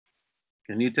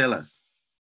Can you tell us?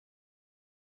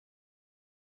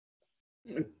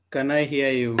 Can I hear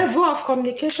you? Level of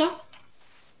communication?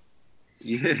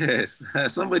 Yes.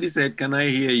 Somebody said, can I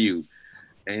hear you?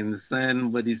 And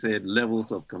somebody said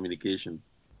levels of communication.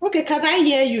 Okay, can I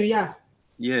hear you? Yeah.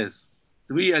 Yes.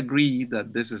 Do we agree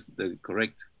that this is the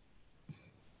correct?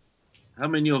 How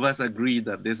many of us agree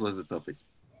that this was the topic?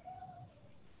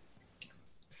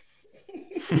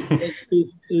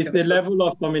 It's the level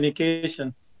of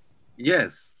communication.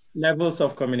 Yes. Levels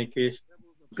of communication.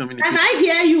 Can I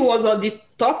hear you was on the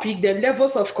topic, the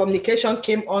levels of communication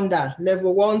came under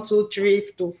level 1, 2, 3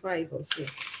 to 5 or so.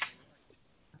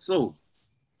 So,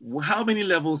 how many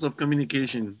levels of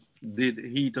communication did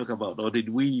he talk about, or did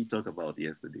we talk about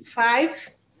yesterday? 5.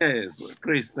 Yes,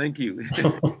 Chris, thank you.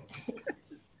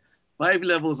 5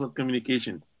 levels of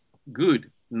communication.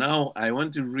 Good. Now I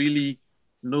want to really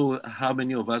know how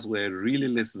many of us were really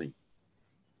listening.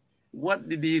 What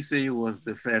did he say was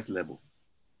the first level?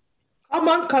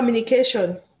 Common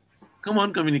communication.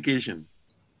 Common communication.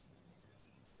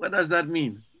 What does that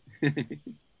mean?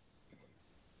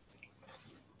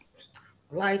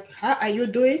 Like, how are you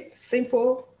doing?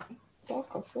 Simple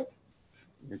talk or so.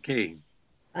 Okay.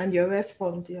 And your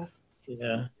response, yeah.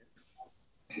 Yeah.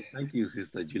 Thank you,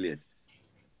 Sister Juliet.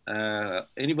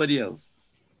 Anybody else?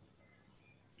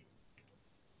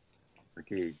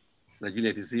 Okay. Sister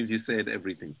Juliet, it seems you said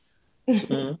everything.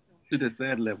 So, to the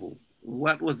third level.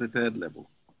 What was the third level?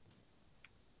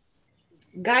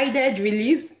 Guided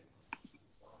release.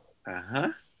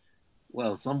 Uh-huh.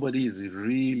 Well, somebody is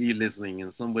really listening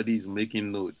and somebody is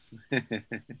making notes.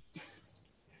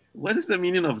 What is the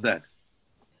meaning of that?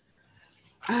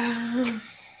 How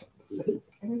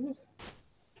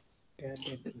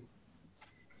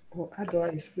do I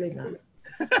explain that?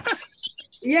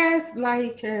 Yes,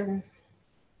 like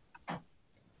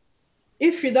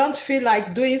if you don't feel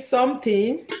like doing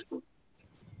something,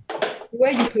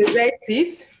 when you present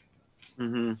it,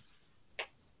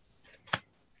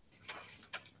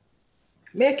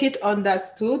 make it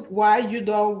understood why you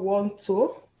don't want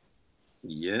to.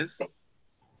 Yes.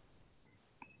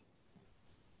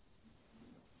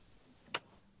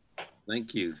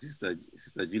 Thank you, Sister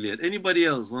Juliet. Anybody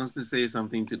else wants to say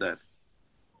something to that?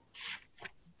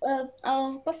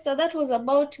 Pastor, that was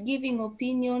about giving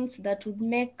opinions that would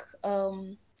make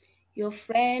your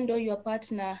friend or your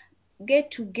partner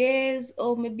get to gaze,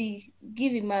 or maybe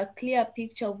give him a clear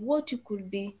picture of what you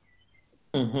could be.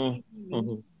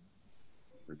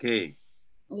 Okay.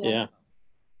 Yeah.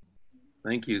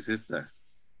 Thank you, Sister.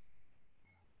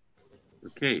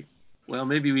 Okay. Well,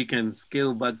 maybe we can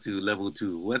scale back to level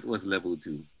 2. What was level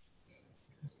 2?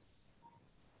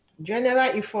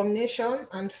 General information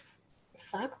and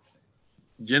facts.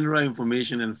 General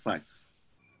information and facts.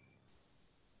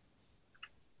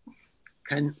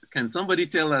 Can somebody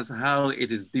tell us how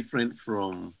it is different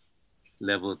from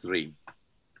level 3?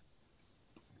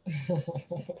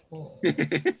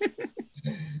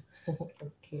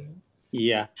 Okay.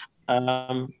 Yeah.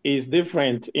 It's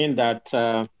different in that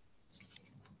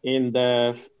in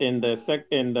the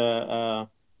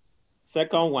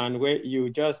second one, where you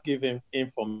just give him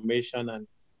information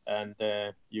and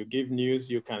you give news,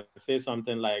 you can say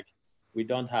something like, "We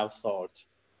don't have salt.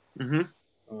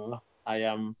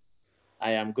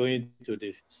 I am going to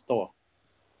the store."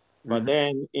 But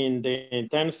then in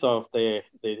terms of the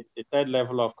third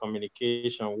level of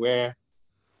communication, where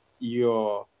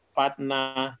your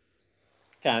partner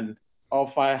can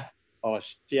offer or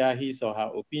share his or her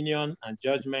opinion and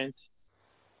judgment.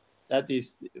 That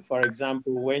is, for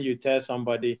example, when you tell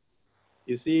somebody,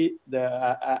 you see,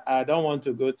 I don't want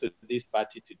to go to this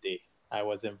party today. I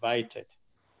was invited.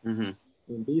 In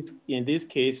this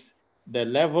case, the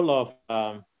level of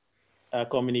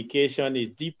communication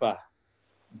is deeper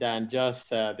than just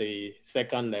the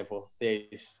second level. There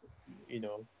is,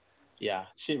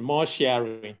 more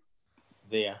sharing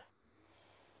there.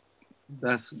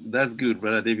 That's good,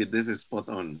 Brother David. This is spot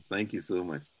on. Thank you so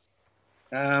much.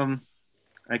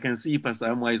 I can see Pastor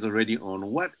Amoah is already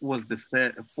on. What was the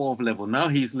fourth level? Now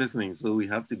he's listening, so we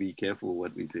have to be careful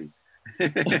what we say.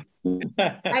 High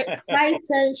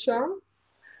tension.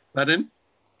 Pardon?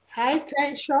 High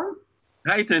tension.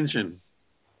 High tension.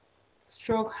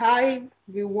 Stroke high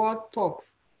reward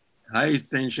talks. High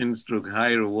tension stroke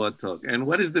high reward talk. And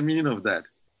what is the meaning of that?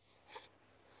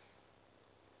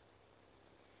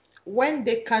 When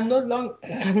they can no longer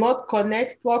cannot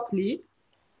connect properly.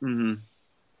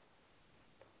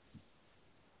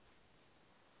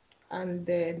 And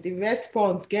the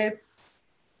response gets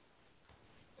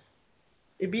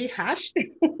a bit harsh.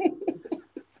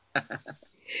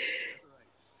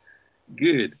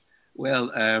 Good.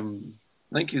 Well,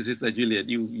 Thank you, Sister Juliet.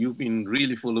 You've been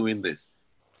really following this.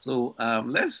 So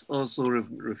let's also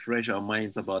refresh our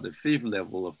minds about the fifth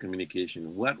level of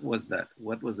communication. What was that?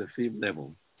 What was the fifth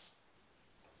level?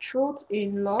 Truth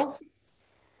in love.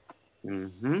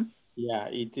 Mm-hmm. Yeah,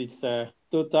 it is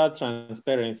total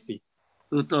transparency.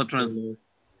 Total You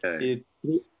transparency.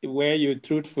 know, where you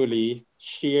truthfully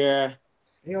share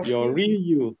your real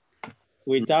you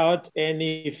without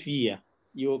any fear.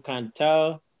 You can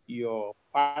tell your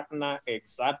partner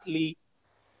exactly,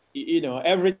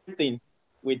 everything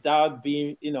without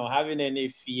being, having any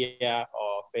fear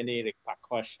of any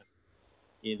repercussion.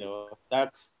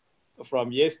 That's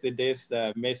from yesterday's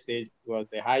message was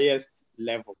the highest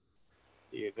level,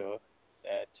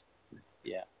 that,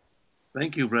 yeah.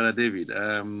 Thank you, Brother David.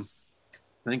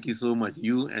 Thank you so much.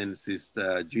 You and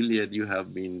Sister Juliet, you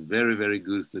have been very, very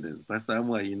good students. Pastor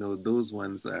Amoah, those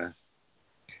ones are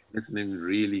listening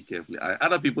really carefully.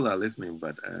 Other people are listening,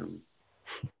 but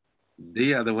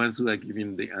they are the ones who are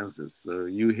giving the answers. So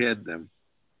you heard them.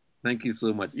 Thank you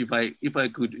so much. If I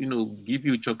could, give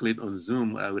you chocolate on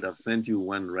Zoom, I would have sent you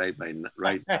one right.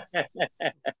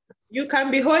 You can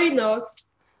be holding us.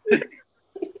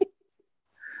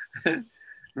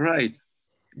 Right.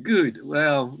 Good.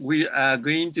 Well, we are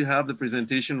going to have the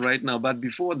presentation right now, but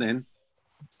before then,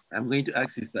 I'm going to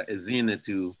ask Sister Ezine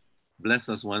to bless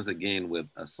us once again with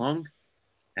a song,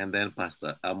 and then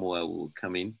Pastor Amoah will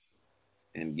come in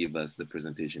and give us the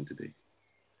presentation today.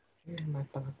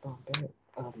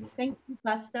 Thank you,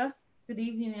 Pastor. Good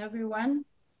evening, everyone.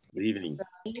 Good evening.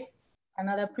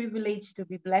 Another privilege to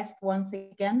be blessed once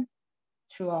again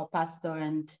through our pastor,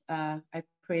 and I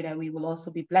pray that we will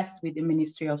also be blessed with the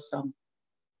ministry of song.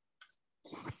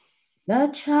 The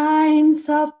chimes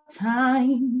of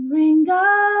time ring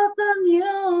out the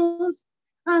news,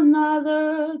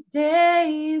 another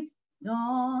day is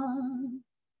dawn.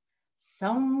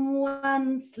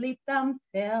 Someone slipped and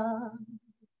fell.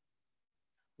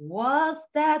 Was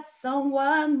that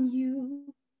someone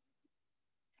you?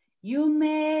 You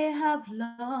may have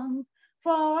longed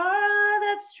for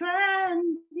the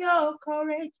strength, your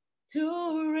courage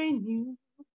to renew.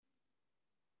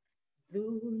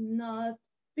 Do not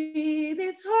be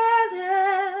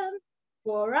disheartened,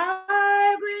 for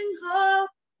I bring hope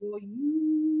for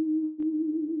you.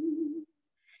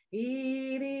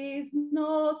 It is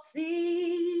no secret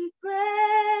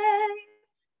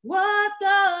what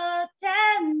God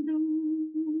can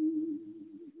do.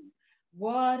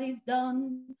 What is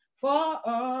done for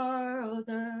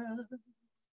others,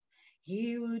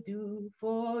 He will do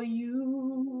for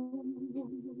you.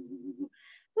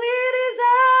 With His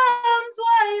arms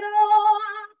wide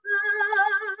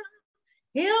open,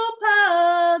 He'll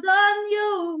pardon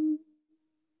you.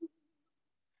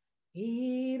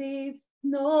 It is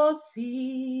no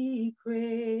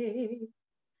secret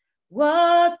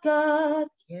what God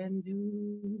can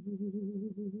do.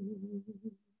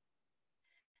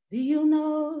 Do you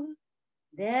know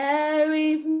there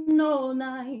is no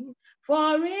night,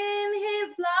 for in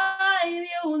His light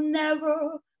you'll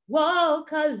never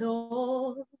walk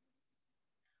alone.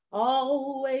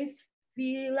 Always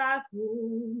feel at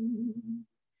home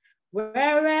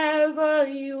wherever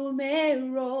you may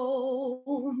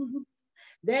roam.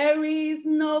 There is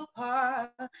no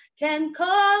power can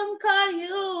conquer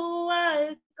you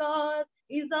while God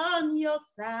is on your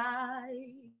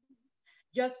side.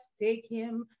 Just take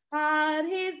Him at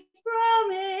His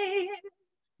promise.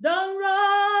 Don't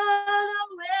run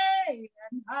away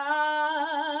and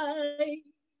hide.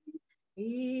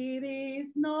 It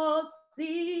is no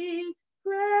secret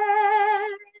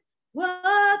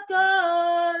what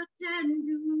God can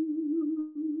do.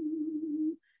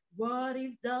 What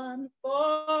is done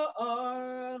for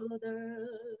others,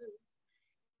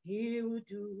 He will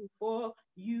do for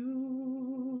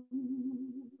you.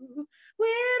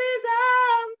 With His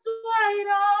arms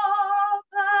wide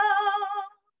open,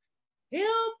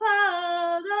 He'll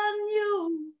pardon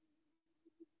you.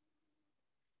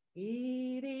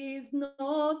 It is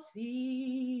no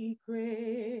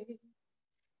secret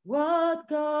what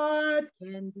God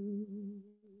can do.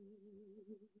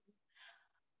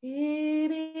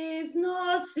 It is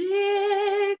no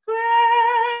secret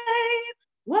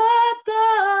what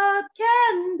God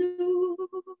can do.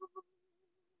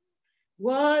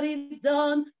 What is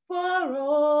done for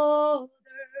others,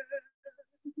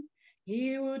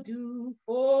 He will do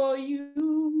for you.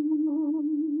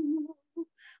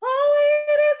 Oh,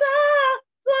 it is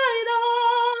arms wide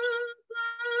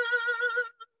open.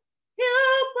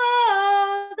 He'll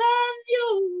pardon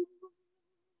you.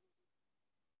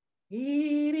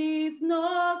 It is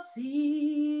no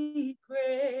secret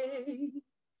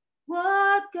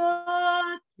what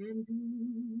God can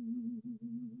do.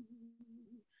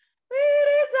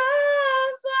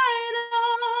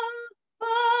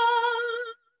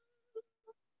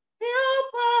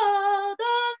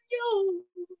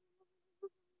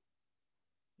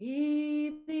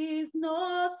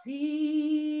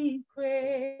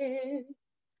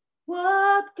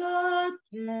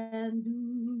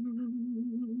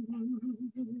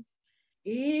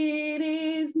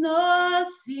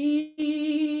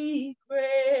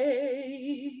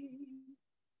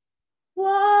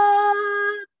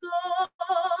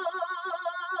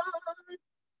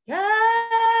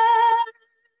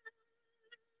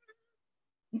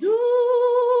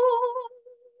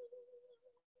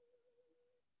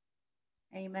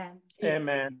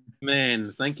 Amen.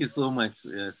 Amen. Thank you so much,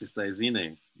 Sister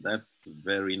Izine. That's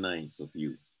very nice of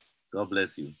you. God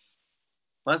bless you.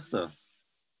 Pastor.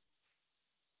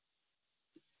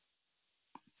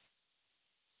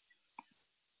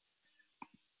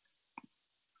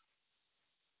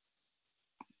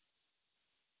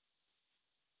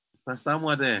 Is Pastor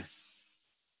Amoah there?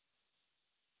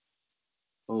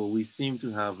 Oh, we seem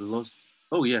to have lost.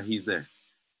 Oh, yeah, he's there.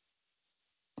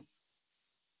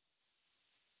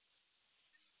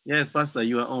 Yes, Pastor,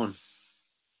 you are on.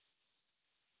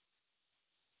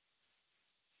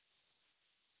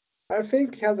 I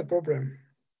think he has a problem.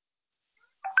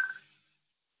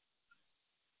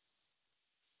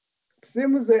 It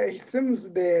seems that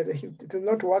it is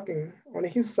not working on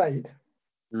his side.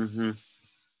 Mm-hmm.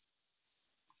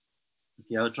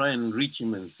 Okay, I'll try and reach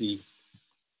him and see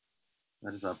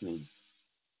what is happening.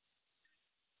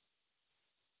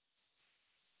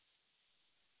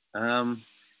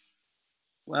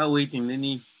 While waiting,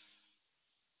 any.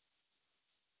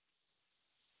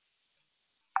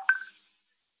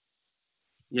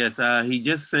 Yes, he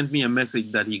just sent me a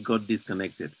message that he got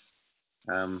disconnected.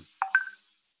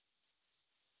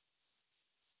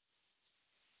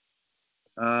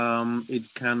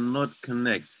 It cannot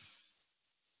connect.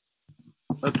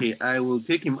 Okay, I will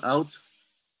take him out,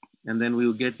 and then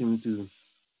we'll get him to.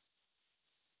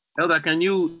 Elder, can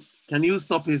you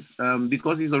stop his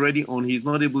because he's already on? He's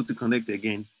not able to connect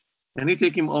again. Can you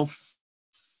take him off?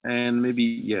 And maybe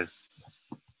yes.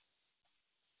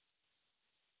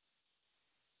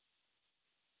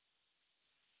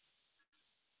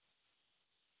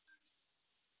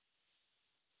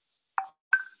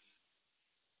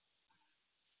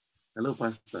 Hello,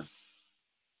 Pastor.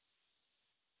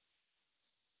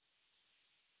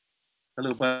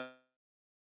 Hello, Pastor.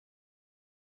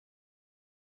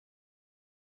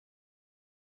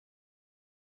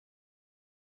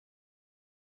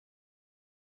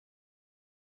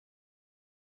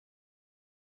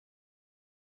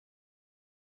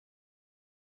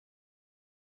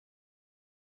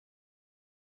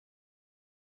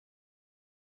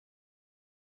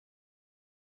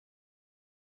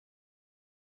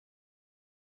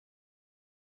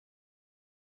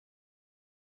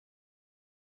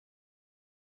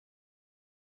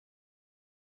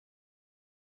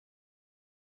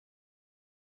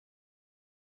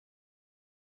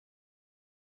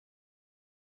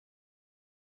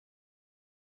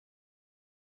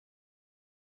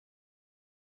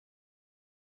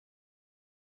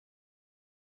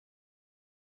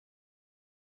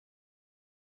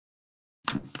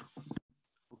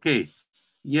 Okay.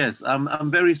 Yes, I'm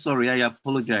very sorry. I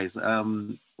apologize.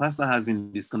 Pastor has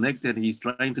been disconnected. He's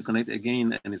trying to connect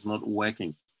again, and it's not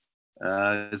working.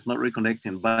 It's not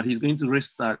reconnecting, but he's going to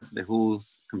restart the whole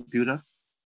computer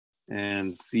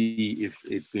and see if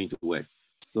it's going to work.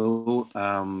 So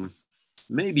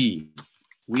maybe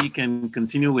we can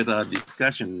continue with our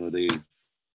discussion.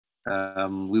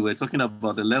 We were talking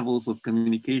about the levels of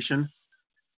communication,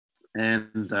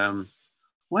 and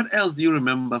what else do you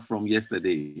remember from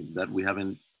yesterday that we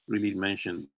haven't really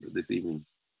mentioned this evening?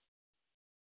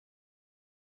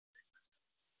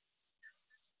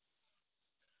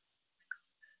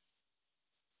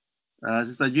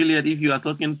 Sister Juliet, if you are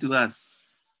talking to us,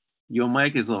 your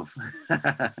mic is off.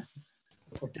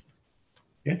 Okay.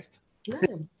 Yes. Yeah.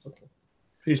 Okay.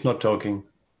 He's not talking.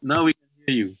 Now we can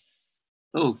hear you.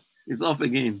 Oh, it's off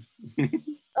again.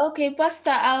 Okay,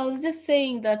 Pastor, I was just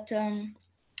saying that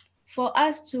for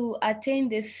us to attain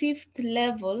the 5th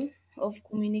level of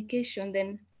communication,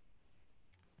 then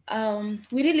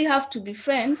we really have to be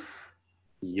friends.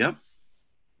 Yep.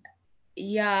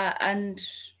 Yeah, and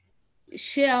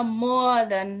share more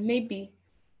than maybe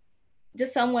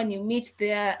just someone you meet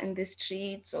there in the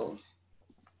streets, or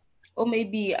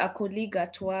maybe a colleague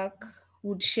at work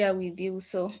would share with you.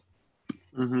 So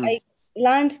I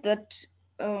learned that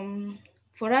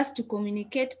for us to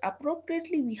communicate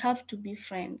appropriately, we have to be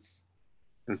friends.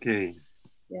 Okay.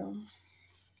 Yeah.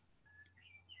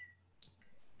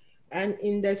 And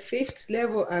in the 5th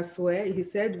level as well, he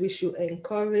said we should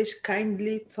encourage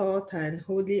kindly thought and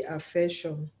holy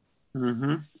affection.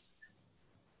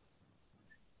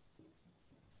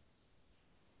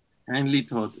 Kindly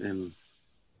thought and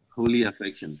holy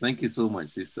affection. Thank you so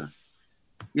much, sister.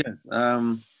 Yes,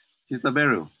 Sister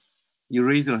Beryl, you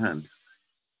raise your hand.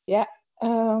 Yeah,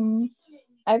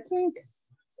 I think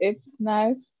it's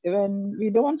nice when we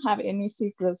don't have any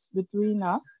secrets between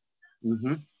us.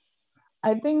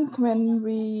 I think when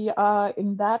we are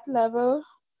in that level,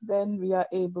 then we are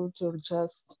able to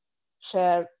just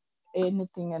share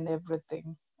anything and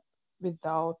everything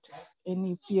without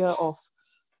any fear of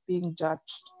being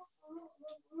judged.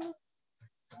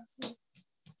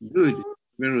 Good.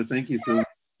 Vero, thank you so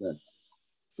much.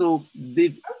 So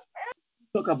did you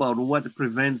talk about what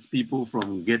prevents people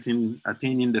from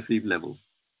attaining the 5th level?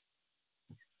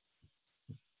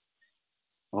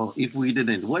 Or if we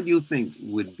didn't, what do you think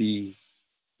would be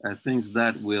things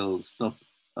that will stop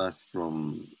us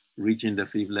from reaching the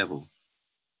 5th level?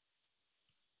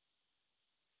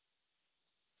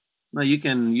 No, you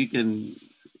can,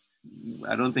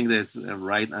 I don't think there's a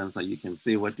right answer. You can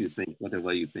say what you think,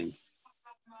 whatever you think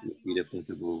would be the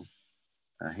possible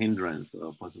hindrance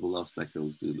or possible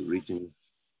obstacles to reaching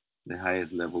the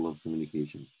highest level of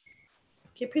communication.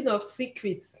 Keeping of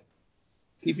secrets.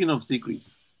 Keeping of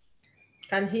secrets.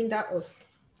 Can hinder us.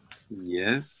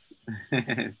 Yes.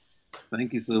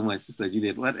 Thank you so much, Sister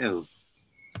Juliet. What else?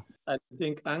 I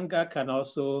think anger can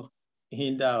also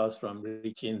hinder us from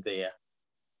reaching there.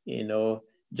 You know,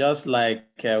 just like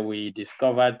we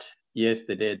discovered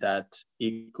yesterday that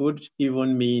it could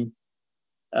even mean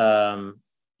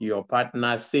your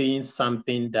partner saying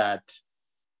something that,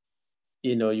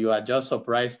 you know, you are just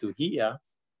surprised to hear.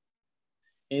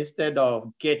 Instead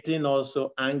of getting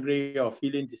also angry or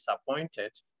feeling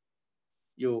disappointed,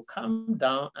 you calm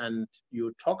down and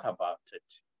you talk about it.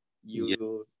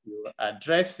 You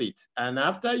address it. And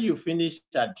after you finish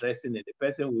addressing it, the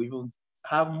person will even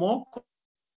have more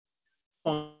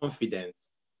confidence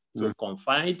to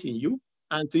confide in you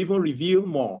and to even reveal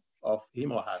more of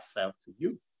him or herself to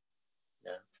you.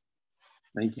 Yeah.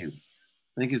 Thank you.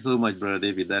 Thank you so much, Brother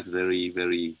David. That's very,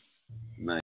 very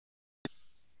nice.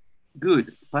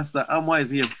 Good. Pastor Amoah is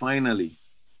here finally.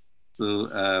 So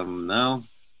now,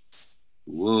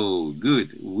 whoa,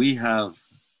 good. We have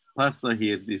Pastor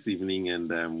here this evening,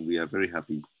 and we are very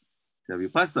happy to have you.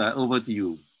 Pastor, over to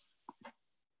you.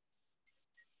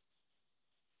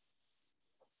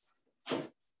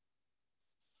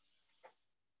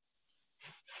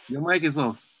 Your mic is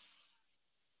off.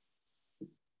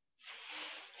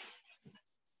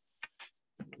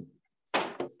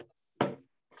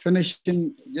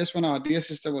 Finishing, just when our dear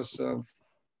sister was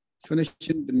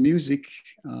finishing the music,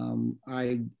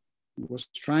 I was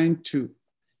trying to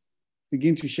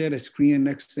begin to share the screen, and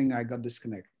next thing I got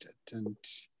disconnected and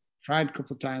tried a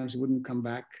couple of times, it wouldn't come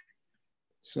back.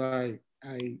 So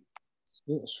I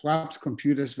swapped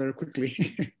computers very quickly.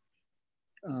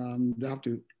 They have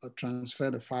to transfer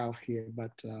the file here,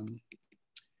 but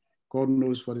God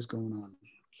knows what is going on.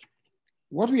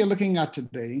 What we are looking at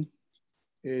today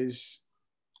is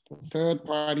a third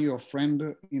party or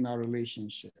friend in our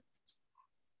relationship.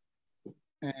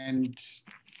 And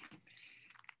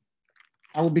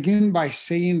I will begin by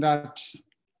saying that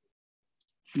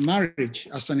marriage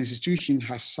as an institution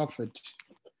has suffered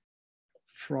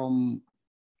from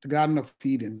the Garden of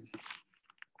Eden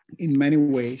in many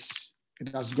ways. It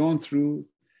has gone through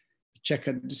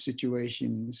checkered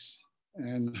situations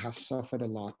and has suffered a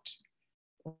lot,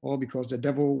 all because the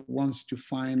devil wants to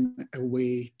find a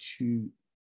way to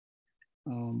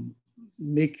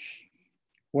make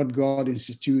what God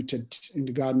instituted in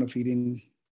the Garden of Eden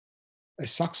a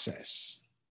success.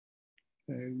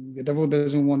 The devil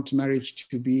doesn't want marriage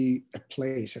to be a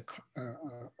place,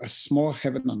 a small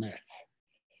heaven on earth.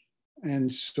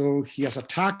 And so he has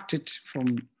attacked it from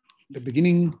the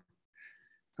beginning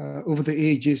over the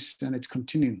ages, and it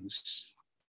continues.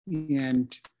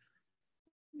 And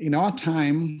in our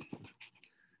time,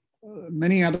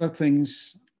 many other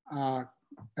things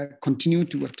continue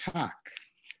to attack.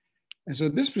 And so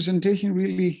this presentation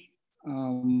really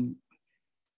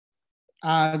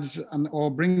adds or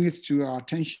brings it to our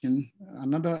attention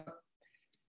another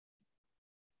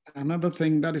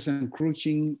thing that is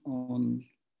encroaching on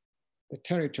the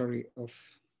territory of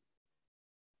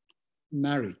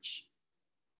marriage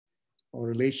or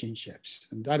relationships.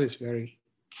 And that is very,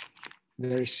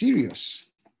 very serious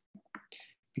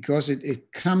because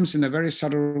it comes in a very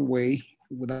subtle way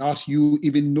without you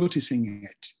even noticing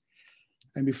it.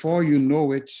 And before you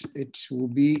know it, it will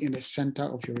be in the center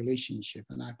of your relationship.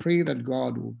 And I pray that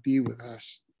God will be with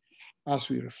us as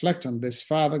we reflect on this.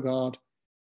 Father God,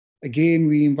 again,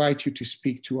 we invite you to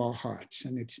speak to our hearts.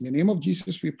 And it's in the name of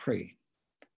Jesus we pray.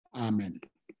 Amen.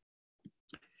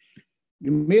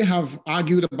 You may have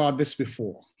argued about this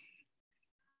before.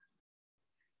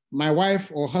 My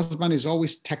wife or husband is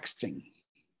always texting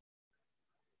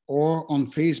or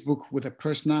on Facebook with a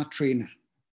personal trainer.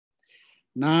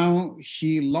 Now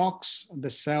she locks the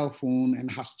cell phone and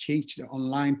has changed the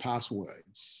online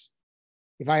passwords.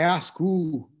 If I ask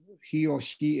who he or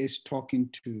she is talking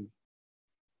to,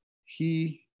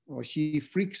 he or she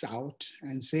freaks out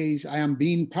and says, I am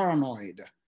being paranoid,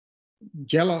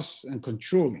 jealous, and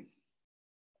controlling.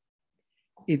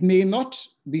 It may not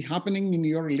be happening in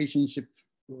your relationship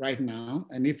right now.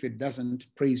 And if it doesn't,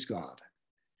 praise God.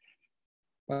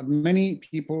 But many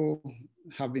people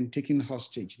have been taken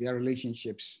hostage. Their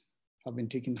relationships have been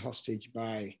taken hostage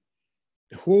by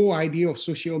the whole idea of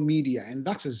social media. And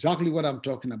that's exactly what I'm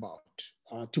talking about.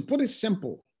 To put it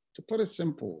simple,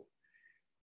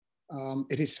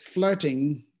 it is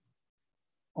flirting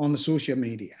on social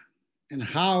media and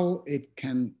how it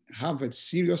can have a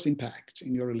serious impact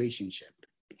in your relationship.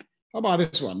 How about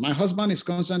this one? My husband is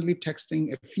constantly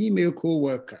texting a female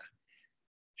co-worker.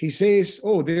 He says,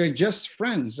 oh, they're just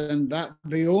friends and that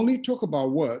they only talk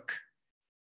about work,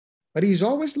 but he's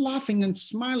always laughing and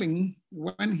smiling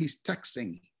when he's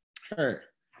texting her.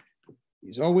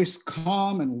 He's always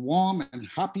calm and warm and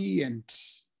happy and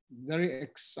very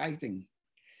exciting.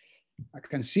 I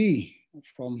can see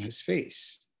from his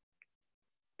face.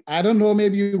 I don't know,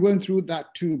 maybe you're going through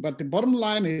that too, but the bottom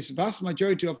line is vast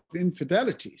majority of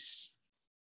infidelities,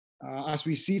 as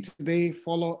we see today,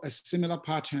 follow a similar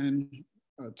pattern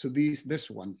to this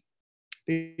one.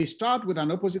 They start with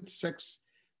an opposite sex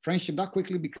friendship that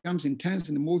quickly becomes intense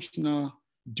and emotional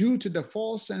due to the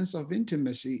false sense of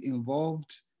intimacy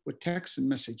involved with text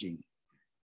messaging.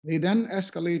 They then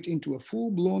escalate into a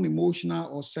full-blown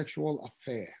emotional or sexual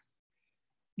affair.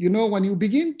 You know, when you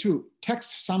begin to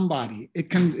text somebody, it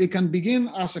can begin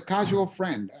as a casual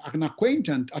friend, an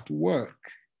acquaintance at work.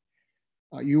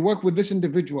 You work with this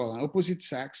individual, opposite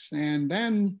sex, and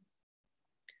then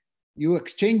you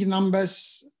exchange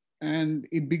numbers, and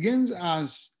it begins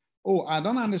as, oh, I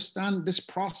don't understand this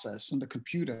process on the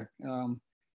computer.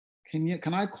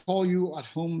 Can I call you at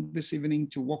home this evening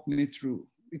to walk me through?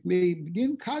 It may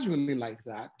begin casually like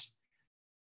that,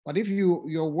 but if your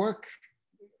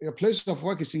place of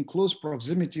work is in close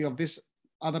proximity of this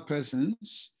other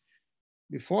person's,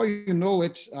 before you know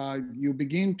it, you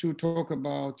begin to talk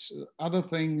about other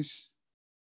things.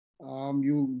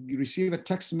 You receive a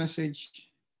text message.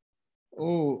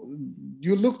 Oh,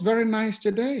 you looked very nice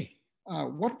today.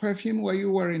 What perfume were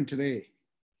you wearing today?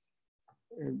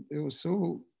 It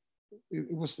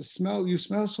was the smell. You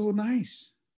smell so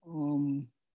nice.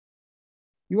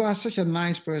 You are such a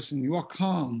nice person. You are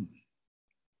calm.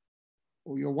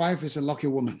 Oh, your wife is a lucky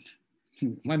woman.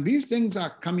 When these things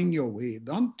are coming your way,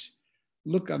 don't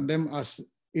look at them as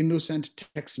innocent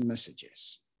text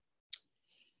messages.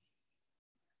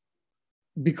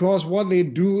 Because what they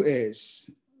do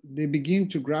is they begin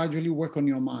to gradually work on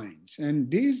your minds. And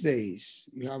these days,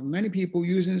 you have many people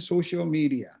using social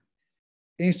media,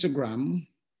 Instagram,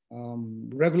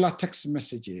 regular text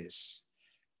messages,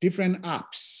 different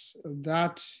apps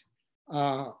that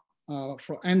are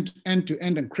for end-to-end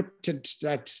encrypted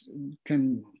that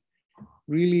can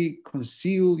really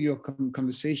conceal your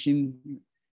conversation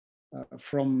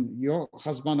from your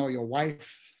husband or your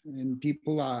wife, and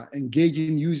people are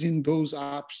engaging using those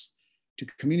apps to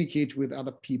communicate with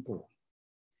other people.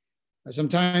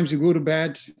 Sometimes you go to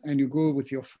bed and you go with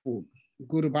your phone. You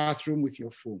go to the bathroom with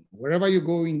your phone. Wherever you're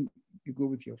going, you go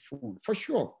with your phone. For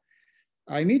sure.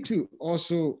 I need to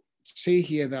also say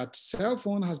here that cell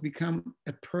phone has become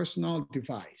a personal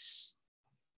device.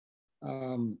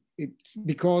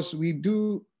 Because we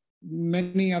do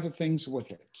many other things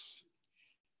with it.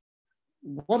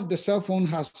 What the cell phone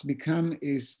has become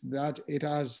is that it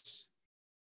has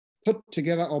put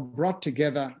together or brought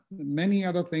together many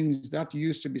other things that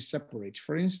used to be separate.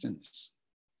 For instance,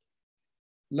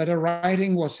 letter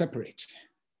writing was separate.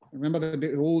 Remember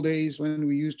the old days when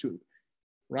we used to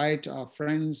write our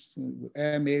friends,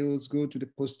 airmails, go to the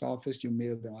post office, you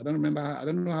mail them. I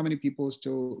don't know how many people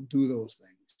still do those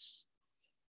things.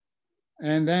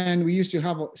 And then we used to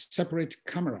have a separate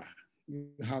camera. You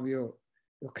have your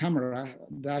camera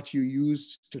that you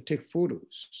use to take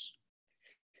photos,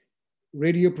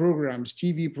 radio programs,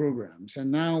 TV programs.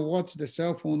 And now what the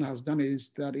cell phone has done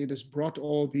is that it has brought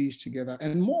all these together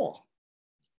and more.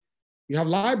 You have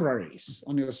libraries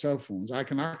on your cell phones. I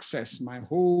can access my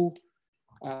whole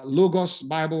Logos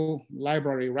Bible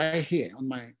library right here on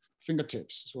my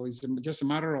fingertips. So it's just a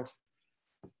matter of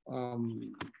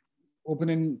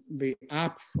opening the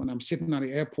app when I'm sitting at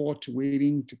the airport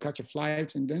waiting to catch a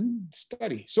flight and then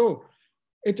study. So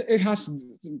it has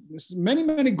many,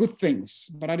 many good things,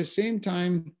 but at the same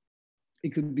time, it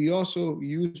could be also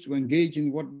used to engage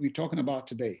in what we're talking about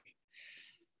today.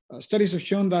 Studies have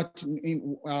shown that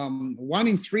 1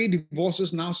 in 3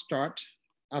 divorces now start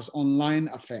as online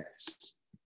affairs.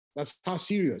 That's how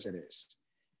serious it is.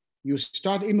 You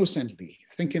start innocently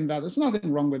thinking that there's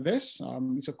nothing wrong with this.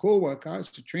 It's a co-worker,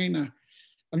 it's a trainer.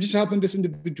 I'm just helping this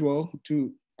individual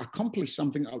to accomplish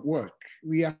something at work.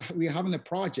 We are having a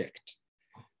project.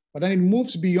 But then it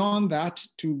moves beyond that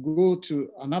to go to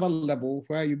another level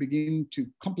where you begin to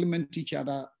complement each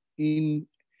other in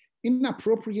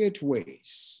inappropriate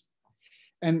ways.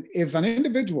 And if an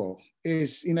individual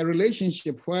is in a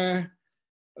relationship where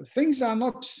things are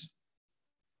not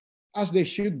as they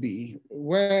should be,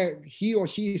 where he or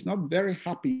she is not very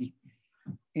happy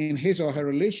in his or her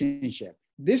relationship,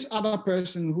 this other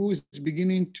person who is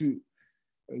beginning to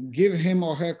give him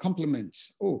or her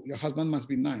compliments. Oh, your husband must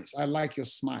be nice. I like your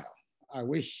smile. I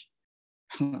wish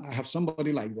I have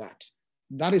somebody like that.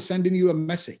 That is sending you a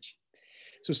message.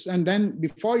 So, and then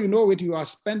before you know it, you are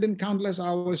spending countless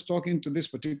hours talking to this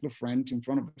particular friend in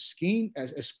front of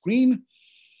a screen,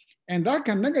 and that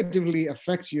can negatively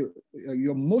affect you,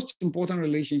 your most important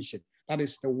relationship. That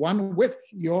is the one with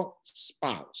your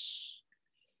spouse.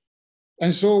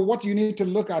 And so what you need to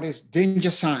look at is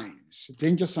danger signs.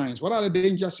 Danger signs. What are the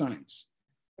danger signs?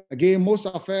 Again, most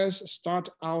affairs start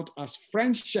out as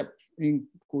friendship, in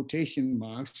quotation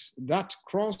marks, that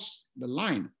cross the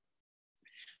line.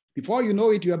 Before you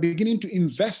know it, you are beginning to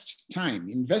invest time.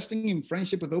 Investing in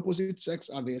friendship with opposite sex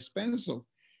at the expense of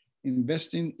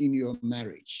investing in your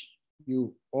marriage.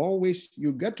 You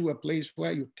get to a place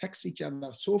where you text each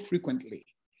other so frequently.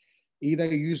 Either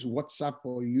you use WhatsApp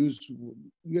or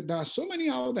there are so many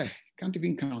out there, can't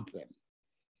even count them.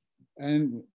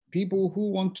 And people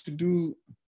who want to do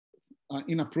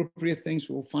inappropriate things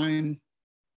will find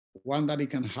one that they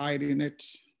can hide in it,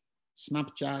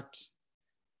 Snapchat,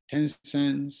 10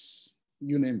 cents,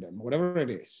 you name them, whatever it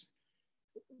is.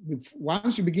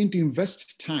 Once you begin to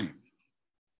invest time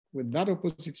with that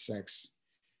opposite sex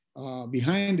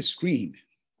behind the screen,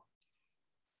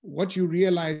 what you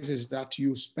realize is that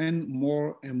you spend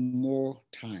more and more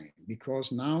time,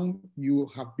 because now you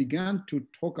have begun to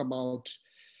talk about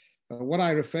what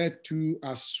I refer to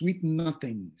as sweet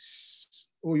nothings.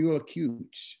 Oh, you are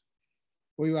cute.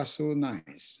 Oh, you are so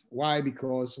nice. Why?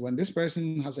 Because when this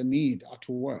person has a need at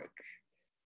work,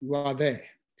 you are there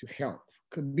to help.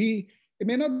 It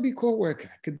may not be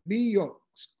co-worker, could be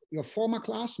your former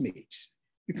classmates.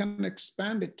 You can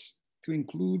expand it to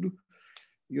include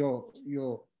your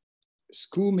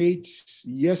schoolmates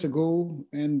years ago,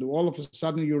 and all of a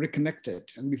sudden you're reconnected.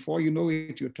 And before you know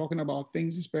it, you're talking about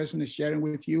things this person is sharing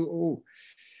with you. Oh,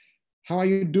 how are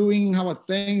you doing? How are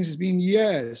things? It's been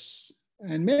years.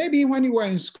 And maybe when you were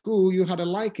in school, you had a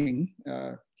liking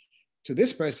to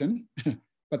this person,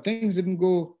 but things didn't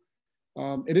go,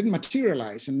 it didn't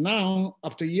materialize. And now,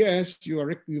 after years,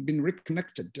 you've been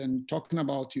reconnected and talking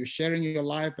about you sharing your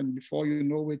life. And before you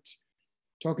know it,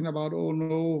 talking about, oh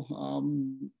no,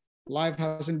 life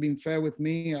hasn't been fair with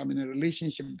me. I'm in a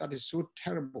relationship that is so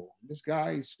terrible. This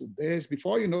guy is so this.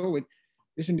 Before you know it,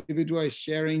 this individual is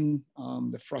sharing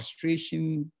the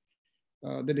frustration,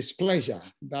 the displeasure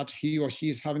that he or she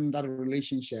is having in that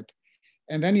relationship.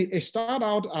 And then it starts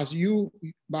out as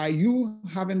by you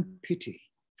having pity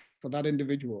for that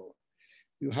individual.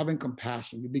 You having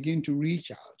compassion. You begin to reach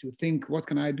out. You think, what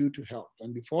can I do to help?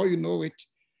 And before you know it,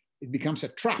 it becomes a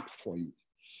trap for you.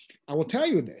 I will tell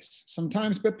you this.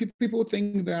 Sometimes people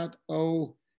think that,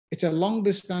 oh, it's a long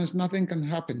distance, nothing can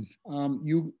happen.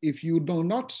 If you do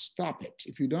not stop it,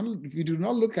 if you do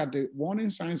not look at the warning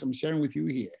signs I'm sharing with you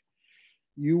here,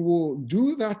 you will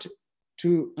do that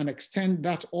to an extent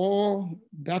that all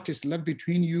that is left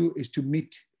between you is to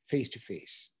meet face to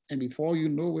face. And before you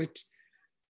know it,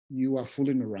 you are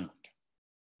fooling around.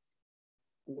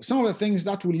 Some of the things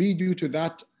that will lead you to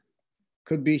that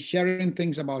could be sharing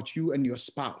things about you and your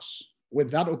spouse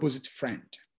with that opposite friend.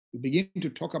 You begin to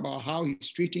talk about how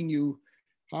he's treating you,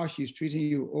 how she's treating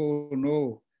you. Oh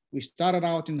no, we started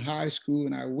out in high school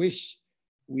and I wish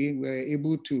we were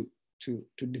able to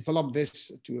develop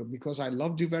this because I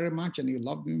loved you very much and you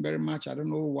loved me very much. I don't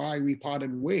know why we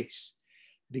parted ways.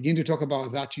 Begin to talk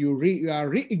about that. You are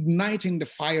reigniting the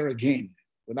fire again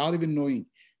without even knowing,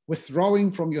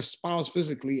 withdrawing from your spouse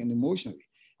physically and emotionally.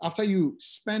 After you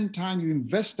spend time, you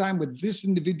invest time with this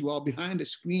individual behind the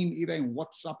screen, either in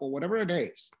WhatsApp or whatever it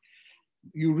is,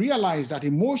 you realize that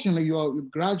emotionally you're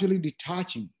gradually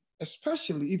detaching,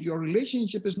 especially if your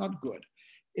relationship is not good.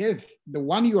 If the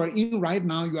one you are in right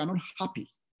now, you are not happy,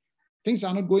 things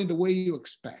are not going the way you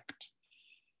expect,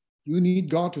 you need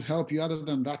God to help you. Other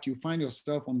than that, you find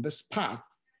yourself on this path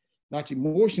that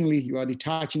emotionally you are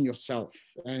detaching yourself.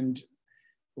 And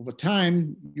over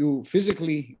time, you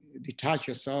physically detach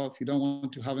yourself. You don't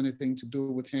want to have anything to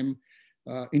do with him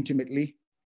intimately.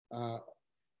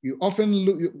 You often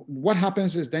look, what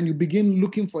happens is then you begin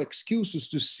looking for excuses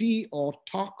to see or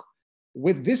talk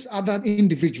with this other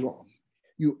individual.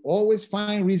 You always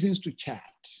find reasons to chat.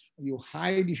 You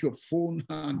hide your phone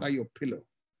under your pillow.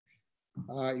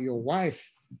 Your wife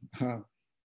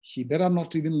she better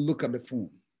not even look at the phone,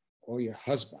 or your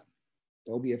husband.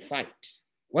 There'll be a fight.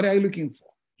 What are you looking for?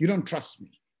 You don't trust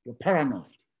me. You're paranoid.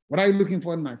 What are you looking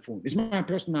for in my phone? It's my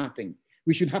personal thing.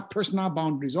 We should have personal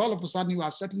boundaries. All of a sudden, you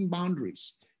are setting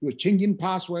boundaries. You're changing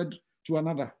password to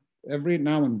another every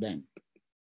now and then.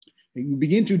 You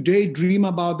begin to daydream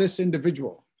about this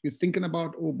individual. You're thinking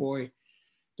about, oh boy,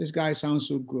 this guy sounds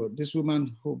so good. This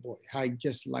woman, oh boy, I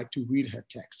just like to read her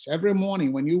texts. Every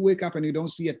morning when you wake up and you don't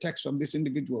see a text from this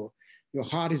individual, your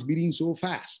heart is beating so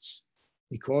fast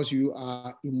because you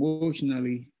are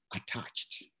emotionally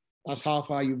attached. That's how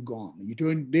far you've gone. You're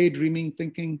doing daydreaming,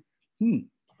 thinking,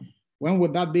 when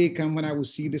would that day come when I will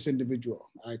see this individual?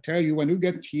 I tell you, when you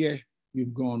get here,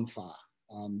 you've gone far.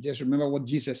 Just remember what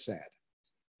Jesus said.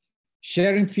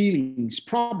 Sharing feelings,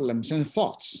 problems, and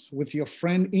thoughts with your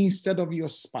friend instead of your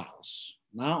spouse.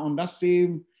 Now, on that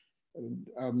same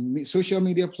social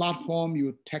media platform,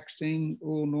 you're texting,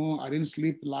 oh no, I didn't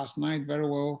sleep last night very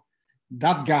well.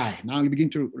 That guy, now you begin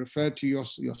to refer to your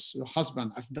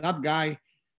husband as that guy.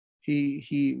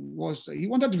 He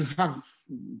wanted to have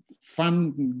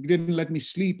fun, didn't let me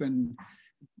sleep and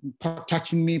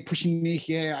touching me, pushing me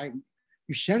here.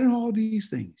 You're sharing all these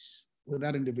things with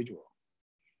that individual.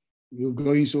 You're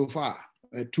going so far,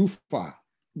 too far.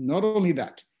 Not only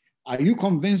that, are you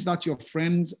convinced that your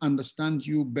friends understand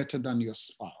you better than your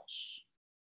spouse?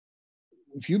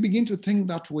 If you begin to think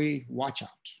that way, watch out.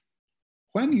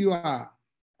 When you are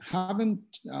having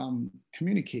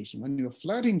communication, when you're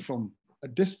flirting from a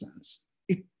distance,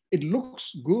 it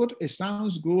looks good, it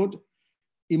sounds good.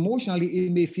 Emotionally,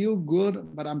 it may feel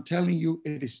good, but I'm telling you,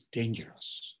 it is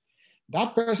dangerous.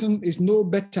 That person is no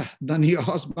better than your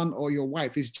husband or your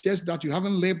wife. It's just that you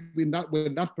haven't lived with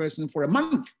that person for a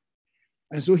month.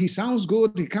 And so he sounds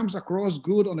good, he comes across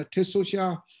good on a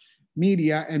social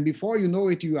media, and before you know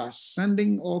it, you are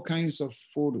sending all kinds of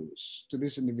photos to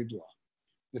this individual.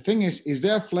 The thing is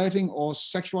there flirting or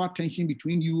sexual tension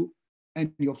between you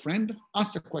and your friend?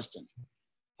 Ask the question.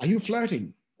 Are you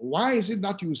flirting? Why is it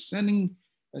that you're sending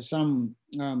some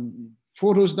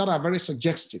photos that are very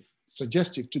suggestive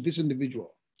to this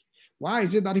individual? Why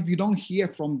is it that if you don't hear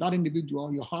from that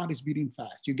individual, your heart is beating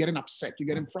fast, you're getting upset, you're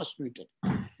getting frustrated?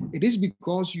 It is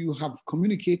because you have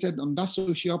communicated on that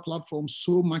social platform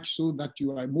so much so that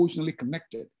you are emotionally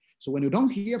connected. So when you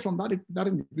don't hear from that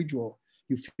individual,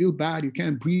 you feel bad, you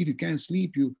can't breathe, you can't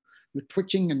sleep, you're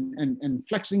twitching and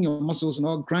flexing your muscles and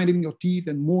all, grinding your teeth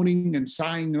and moaning and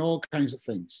sighing and all kinds of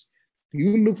things. Do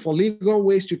you look for legal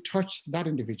ways to touch that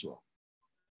individual?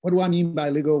 What do I mean by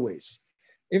legal ways?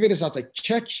 If it is at a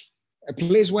church, a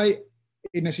place where,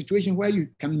 in a situation where you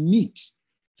can meet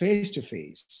face to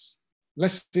face,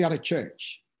 let's say at a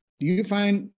church, do you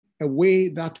find a way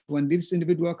that when this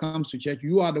individual comes to church,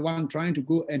 you are the one trying to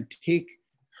go and take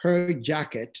her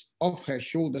jacket off her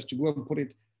shoulders to go and put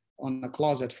it on a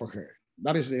closet for her?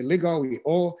 That is the legal way.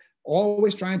 Or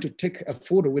always trying to take a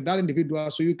photo with that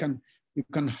individual so you can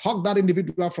hug that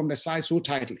individual from the side so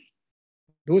tightly.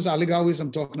 Those are legal ways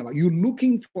I'm talking about. You're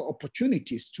looking for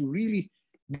opportunities to really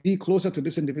be closer to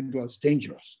this individual. Is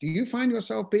dangerous. Do you find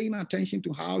yourself paying attention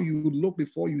to how you look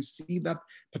before you see that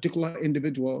particular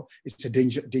individual? It's a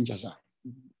danger sign.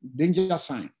 Danger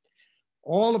sign.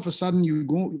 All of a sudden,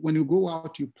 when you go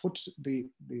out, you put the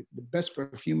best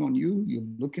perfume on you. You're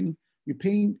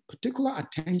paying particular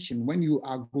attention when you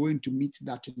are going to meet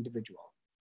that individual.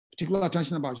 Particular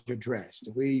attention about your dress,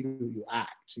 the way you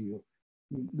act. So you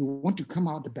want to come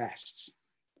out the best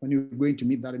when you're going to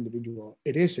meet that individual.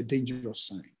 It is a dangerous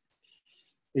sign.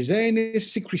 Is there any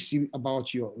secrecy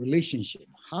about your relationship?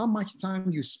 How much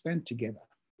time you spend together?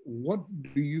 What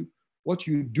you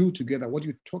do together? What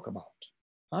you talk about?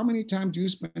 How many time do you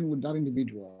spend with that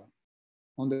individual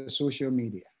on the social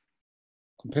media?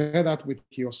 Compare that with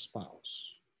your spouse.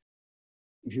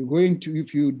 If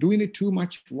you're doing it too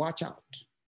much, watch out.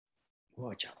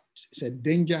 Watch out. It's a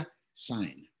danger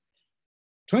sign.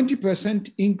 20%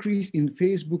 increase in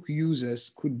Facebook users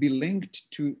could be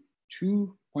linked to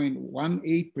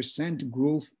 2.18%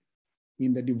 growth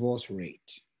in the divorce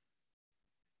rate.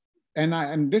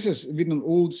 And this is even an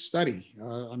old study.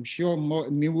 I'm sure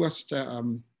newest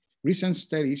recent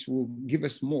studies will give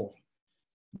us more.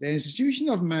 The institution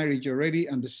of marriage, already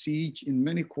under siege in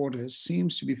many quarters,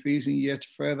 seems to be facing yet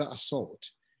further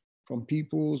assault from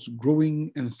people's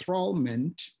growing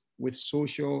enthrallment with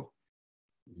social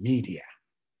media.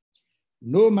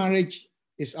 No marriage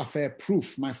is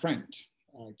affair-proof, my friend.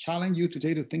 I challenge you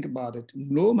today to think about it.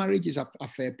 No marriage is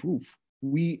affair-proof.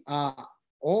 We are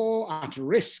all at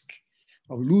risk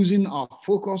of losing our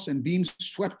focus and being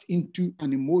swept into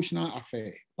an emotional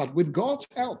affair. But with God's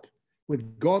help,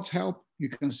 you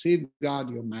can safeguard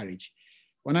your marriage.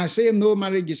 When I say no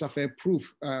marriage is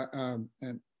affair-proof,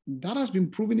 that has been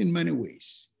proven in many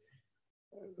ways.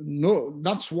 No,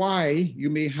 that's why you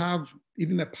may have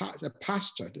even a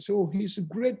pastor. They say, oh, he's a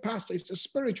great pastor. He's a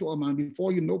spiritual man.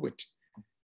 Before you know it,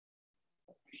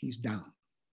 he's down.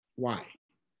 Why?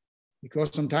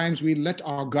 Because sometimes we let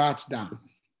our guards down.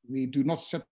 We do not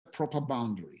set proper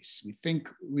boundaries. We think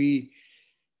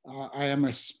I am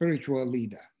a spiritual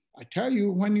leader. I tell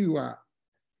you, when you are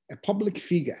a public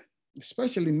figure,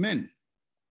 especially men,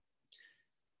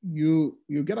 you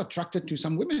get attracted to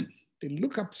some women. They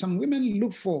look up, some women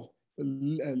look for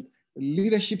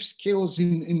leadership skills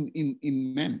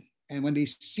in men. And when they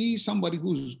see somebody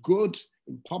who's good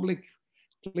in public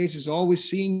places, always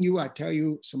seeing you, I tell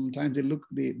you, sometimes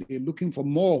they're looking for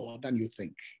more than you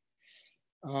think.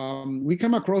 We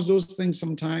come across those things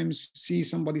sometimes, see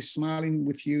somebody smiling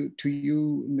to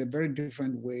you in a very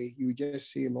different way. You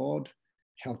just say, Lord,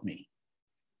 help me.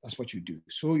 That's what you do.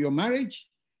 So your marriage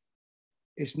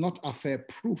is not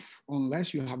affair-proof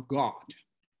unless you have God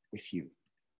with you.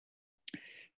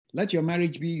 Let your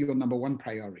marriage be your number one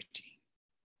priority.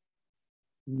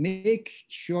 Make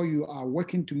sure you are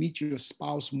working to meet your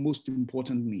spouse's most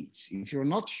important needs. If you're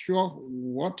not sure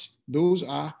what those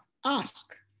are,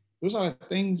 ask. Those are the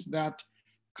things that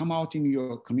come out in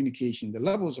your communication, the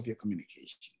levels of your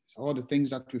communication, all the things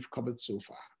that we've covered so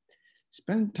far.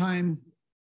 Spend time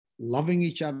loving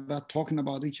each other, talking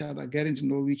about each other, getting to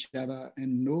know each other,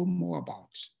 and know more about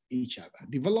each other.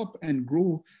 Develop and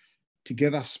grow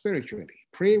together spiritually.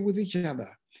 Pray with each other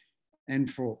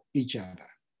and for each other.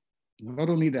 Not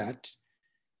only that,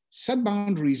 set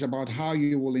boundaries about how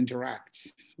you will interact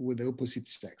with the opposite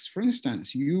sex. For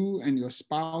instance, you and your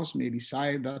spouse may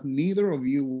decide that neither of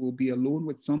you will be alone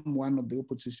with someone of the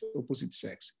opposite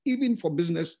sex, even for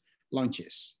business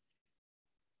lunches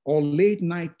or late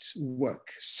night work.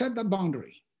 Set that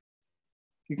boundary.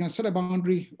 You can set a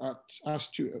boundary as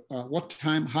to what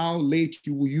time, how late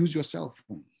you will use your cell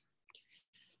phone.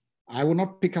 I will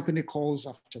not pick up any calls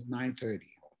after 9:30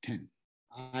 or 10.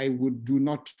 I do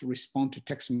not respond to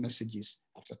text messages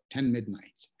after 10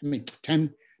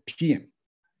 p.m.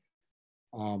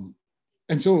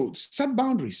 And so set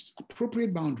boundaries,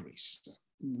 appropriate boundaries.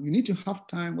 You need to have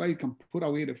time where you can put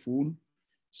away the phone,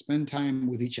 spend time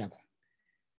with each other.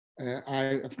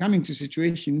 I've come into a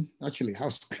situation, actually, I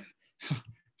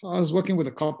was working with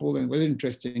a couple, and it was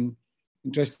interesting.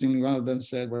 Interestingly, one of them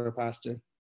said, well, Pastor,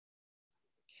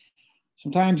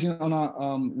 sometimes,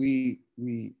 we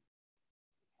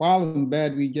while in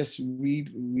bed, we just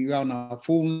we are on our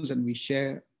phones and we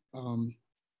share,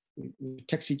 we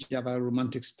text each other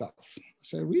romantic stuff. I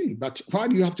said, really? But why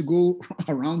do you have to go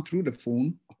around through the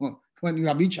phone when you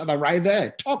have each other right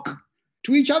there? Talk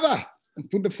to each other and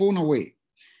put the phone away.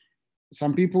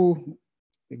 Some people,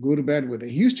 they go to bed with it.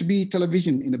 It used to be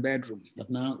television in the bedroom,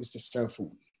 but now it's the cell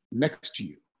phone next to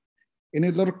you. In a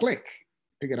little click,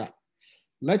 pick it up.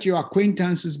 Let your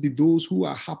acquaintances be those who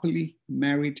are happily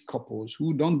married couples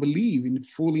who don't believe in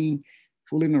fooling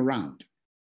around.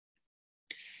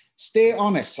 Stay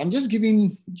honest. I'm just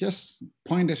giving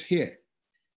pointers here.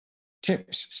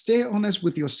 Tips. Stay honest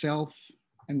with yourself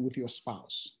and with your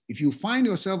spouse. If you find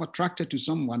yourself attracted to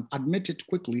someone, admit it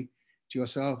quickly to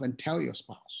yourself and tell your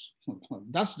spouse.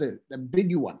 That's the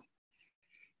biggie one.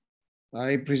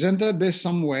 I presented this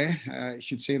somewhere. I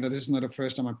should say that this is not the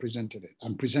first time I presented it.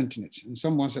 I'm presenting it. And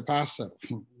someone said, Pastor,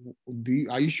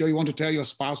 are you sure you want to tell your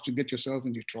spouse to get yourself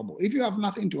into trouble? If you have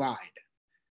nothing to hide,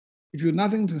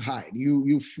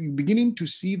 you're beginning to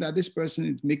see that this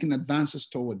person is making advances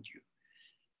toward you.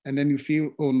 And then you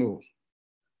feel, oh no.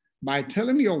 By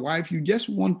telling your wife, you just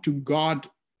want to guard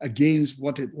against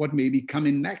what may be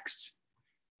coming next.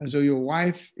 And so your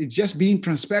wife, it's just being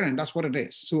transparent. That's what it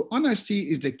is. So honesty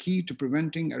is the key to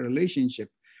preventing a relationship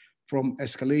from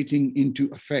escalating into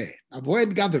affair.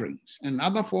 Avoid gatherings and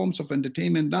other forms of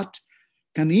entertainment that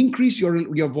can increase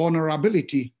your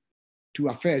vulnerability to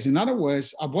affairs. In other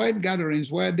words, avoid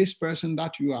gatherings where this person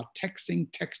that you are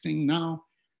texting now,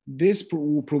 this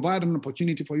will provide an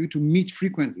opportunity for you to meet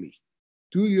frequently.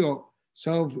 Do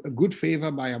yourself a good favor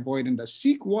by avoiding that.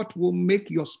 Seek what will make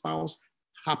your spouse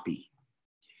happy.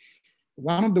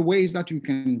 One of the ways that you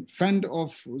can fend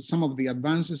off some of the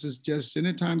advances is just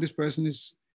anytime this person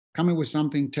is coming with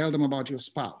something, tell them about your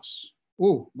spouse.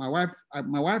 Oh, my wife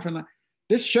and I,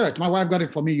 this shirt, my wife got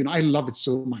it for me. I love it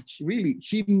so much. Really,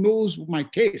 she knows my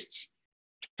tastes.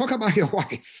 Talk about your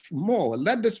wife more.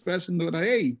 Let this person know that,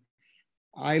 hey,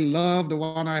 I love the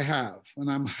one I have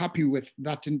and I'm happy with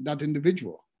that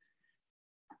individual.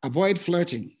 avoid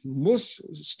flirting. Most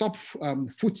stop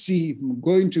footsie,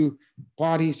 going to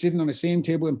parties, sitting on the same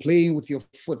table and playing with your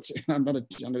foot under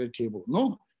the table.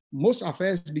 No, most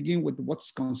affairs begin with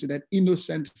what's considered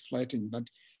innocent flirting, but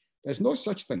there's no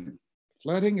such thing.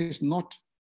 Flirting is not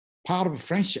part of a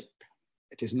friendship.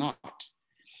 It is not.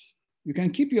 You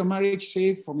can keep your marriage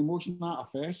safe from emotional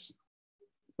affairs,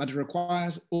 but it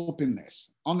requires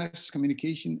openness, honest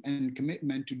communication, and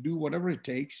commitment to do whatever it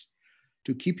takes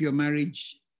to keep your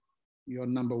marriage your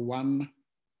number one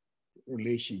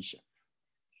relationship.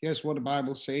 Here's what the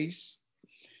Bible says.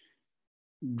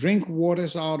 Drink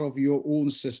waters out of your own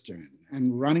cistern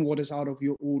and running waters out of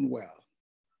your own well.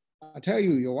 I tell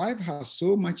you, your wife has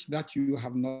so much that you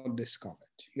have not discovered.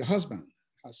 Your husband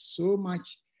has so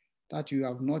much that you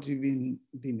have not even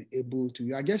been able to.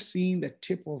 You are just seeing the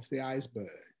tip of the iceberg.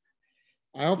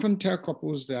 I often tell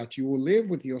couples that you will live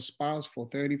with your spouse for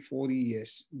 30, 40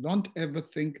 years. Don't ever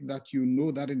think that you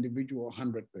know that individual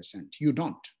 100%. You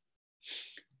don't.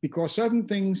 Because certain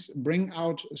things bring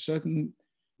out certain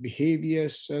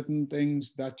behaviors, certain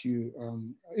things that you,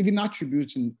 even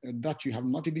attributes that you have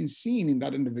not even seen in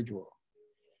that individual.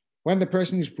 When the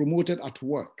person is promoted at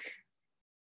work,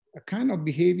 a kind of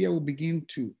behavior will begin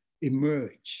to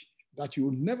emerge that you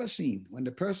will never seen. When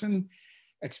the person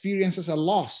experiences a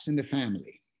loss in the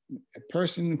family, a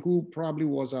person who probably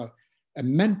was a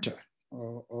mentor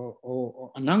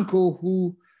or an uncle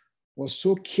who was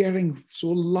so caring, so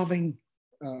loving,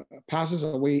 passes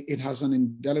away, it has an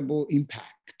indelible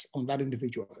impact on that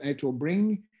individual. And it will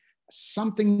bring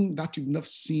something that you've not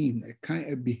seen, a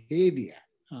kind of behavior,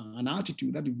 an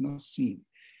attitude that you've not seen.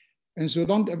 And so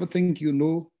don't ever think you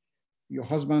know your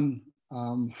husband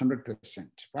 100%.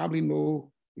 Probably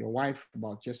know your wife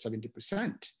about just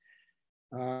 70%,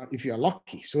 if you're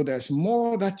lucky. So there's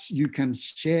more that you can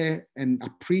share and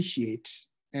appreciate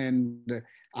and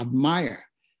admire.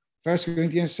 1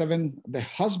 Corinthians 7, the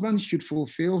husband should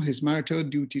fulfill his marital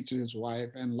duty to his wife,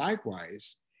 and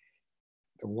likewise,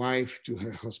 the wife to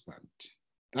her husband.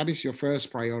 That is your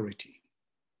first priority.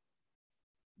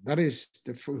 That is,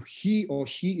 he or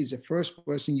she is the first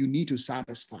person you need to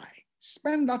satisfy.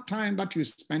 Spend that time that you're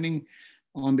spending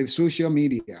on the social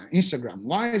media, Instagram.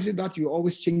 Why is it that you're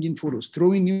always changing photos,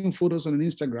 throwing new photos on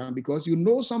Instagram? Because you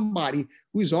know somebody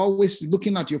who is always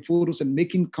looking at your photos and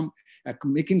making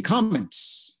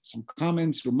comments, some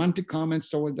comments, romantic comments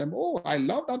towards them. Oh, I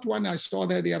love that one I saw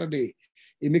there the other day.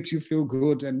 It makes you feel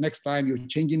good. And next time you're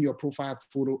changing your profile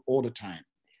photo all the time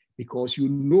because you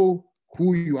know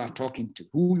who you are talking to,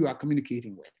 who you are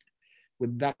communicating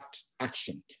with that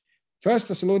action. 1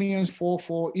 Thessalonians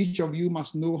 4:4, each of you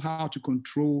must know how to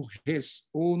control his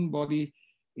own body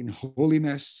in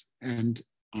holiness and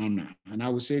honor. And I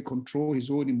would say control his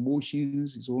own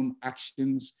emotions, his own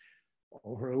actions,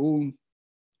 or her own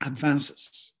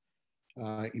advances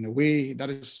in a way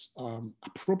that is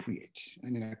appropriate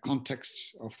and in a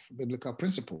context of biblical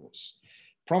principles.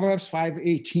 Proverbs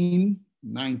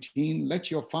 5:18-19,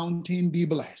 let your fountain be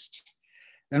blessed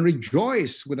and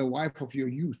rejoice with the wife of your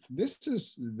youth. This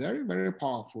is very, very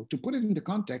powerful. To put it into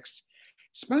context,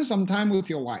 spend some time with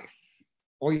your wife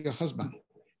or your husband.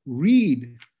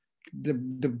 Read the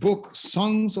book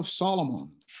Songs of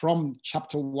Solomon from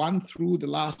chapter 1 through the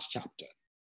last chapter.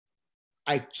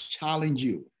 I challenge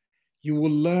you. You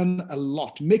will learn a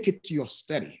lot. Make it your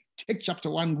study. Take chapter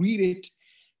 1, read it,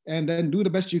 and then do the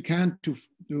best you can to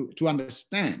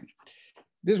understand.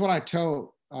 This is what I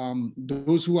tell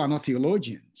those who are not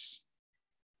theologians.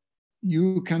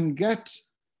 You can get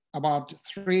about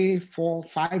 3, 4,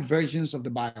 5 versions of the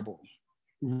Bible.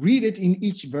 Read it in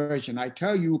each version. I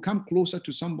tell you, come closer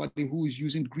to somebody who is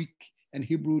using Greek and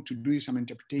Hebrew to do some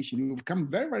interpretation. You will come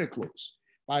very, very close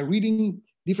by reading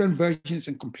different versions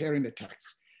and comparing the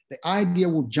text. The idea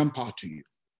will jump out to you.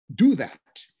 Do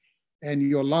that, and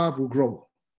your love will grow.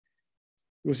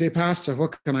 You'll say, Pastor,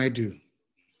 what can I do?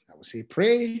 I will say,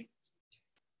 pray,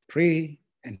 pray,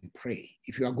 and pray.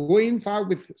 If you are going far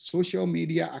with social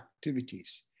media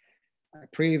activities, I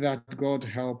pray that God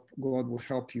will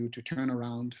help you to turn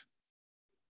around,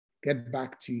 get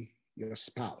back to your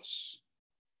spouse.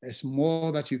 There's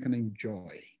more that you can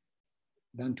enjoy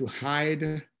than to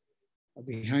hide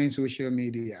behind social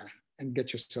media and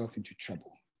get yourself into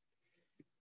trouble.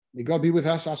 May God be with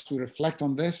us as we reflect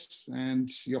on this, and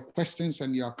your questions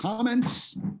and your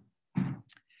comments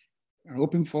are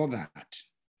open for that.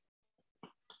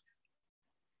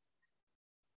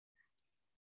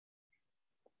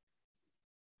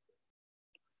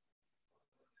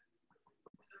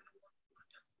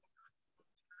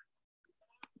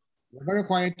 We're very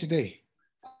quiet today.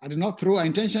 I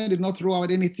intentionally did not throw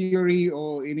out any theory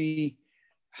or any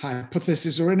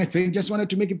hypothesis or anything. Just wanted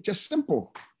to make it just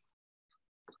simple.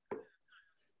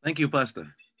 Thank you,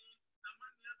 Pastor.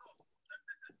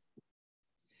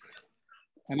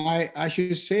 And I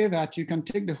should say that you can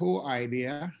take the whole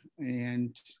idea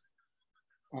and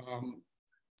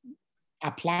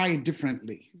apply it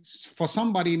differently. For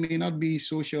somebody, it may not be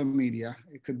social media.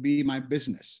 It could be my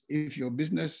business. If your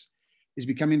business is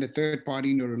becoming the third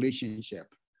party in your relationship,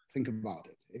 think about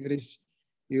it. If it is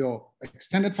your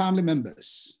extended family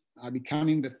members are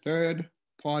becoming the third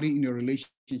party in your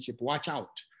relationship, watch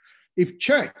out. If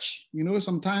church,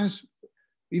 sometimes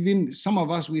even some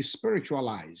of us, we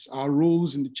spiritualize our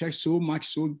roles in the church so much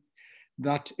so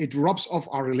that it robs off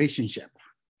our relationship.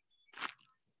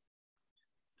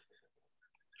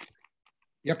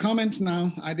 Your comments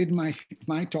now, I did my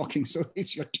talking, so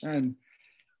it's your turn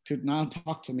to now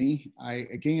talk to me. I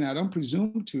don't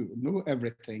presume to know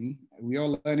everything. We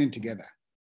all learning together.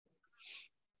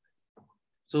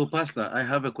 So, Pastor, I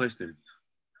have a question.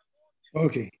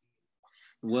 Okay.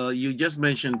 Well, you just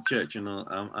mentioned church.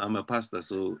 I'm a pastor,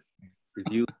 so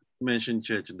if you mention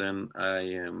church, then I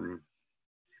am.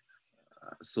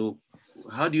 So,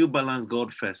 how do you balance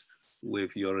God first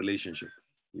with your relationship?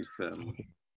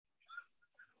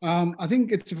 I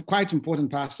think it's quite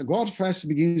important, Pastor. God first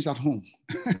begins at home.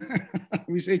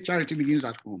 We say charity begins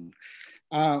at home.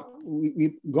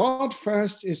 God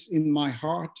first is in my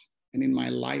heart and in my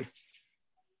life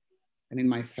and in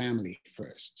my family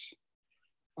first.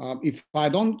 If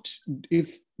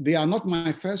they are not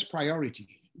my first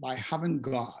priority, by having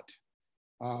God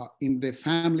in the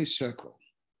family circle,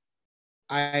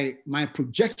 my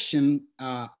projection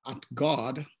at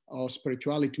God or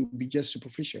spirituality will be just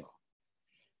superficial.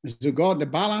 So God, the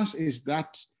balance is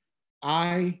that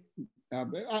I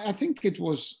think it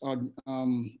was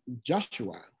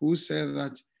Joshua who said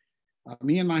that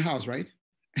me and my house, right?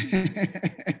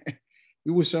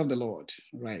 We will serve the Lord,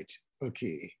 right?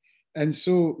 Okay. And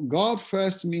so God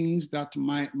first means that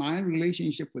my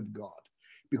relationship with God,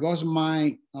 because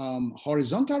my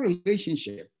horizontal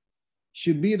relationship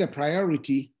should be the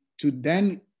priority to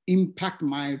then impact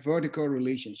my vertical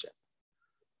relationship.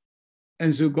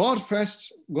 And so God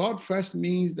first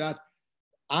means that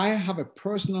I have a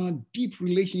personal, deep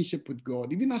relationship with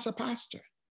God, even as a pastor.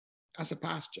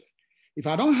 If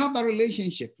I don't have that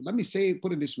relationship, let me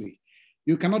put it this way,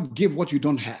 you cannot give what you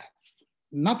don't have.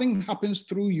 Nothing happens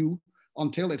through you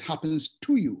until it happens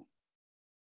to you.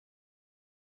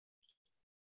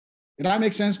 Did that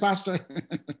make sense, Pastor?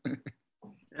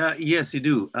 Yes, you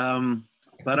do.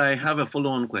 But I have a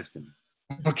follow-on question.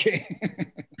 Okay.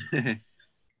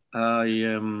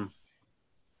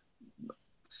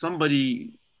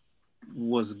 Somebody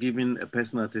was giving a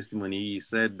personal testimony. He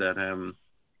said that,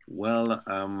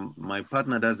 my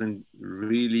partner doesn't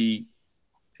really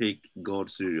take God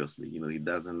seriously. He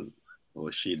doesn't, or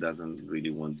she doesn't really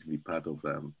want to be part of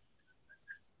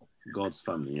God's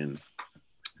family. And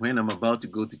when I'm about to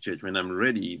go to church, when I'm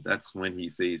ready, that's when he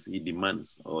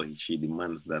demands, or she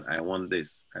demands that I want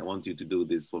this. I want you to do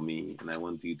this for me, and I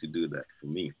want you to do that for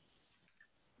me.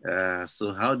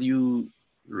 So how do you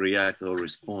react or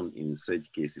respond in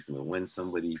such cases? When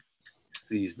somebody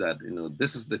sees that,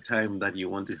 this is the time that you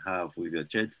want to have with your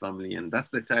church family, and that's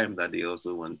the time that they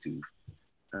also want to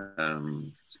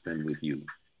spend with you.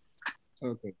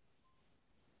 Okay.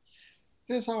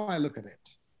 Here's how I look at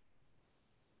it.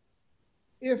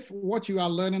 If what you are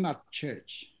learning at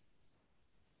church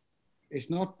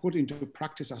is not put into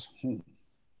practice at home,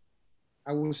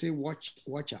 I will say watch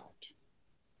out.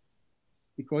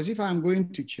 Because if I'm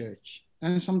going to church,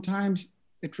 and sometimes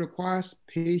it requires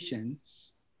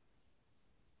patience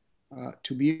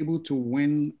to be able to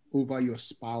win over your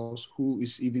spouse who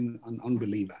is even an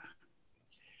unbeliever.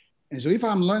 And so if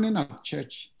I'm learning at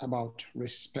church about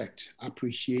respect,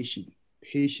 appreciation,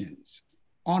 patience,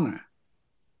 honor,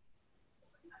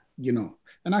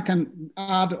 and I can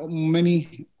add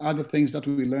many other things that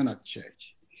we learn at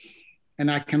church,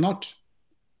 and I cannot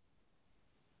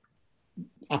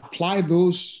apply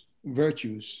those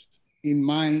virtues in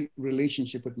my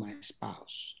relationship with my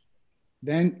spouse,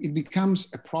 then it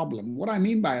becomes a problem. What I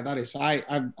mean by that is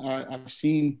I've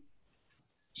seen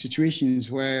situations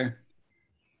where,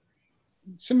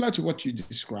 similar to what you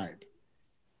described,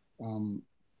 and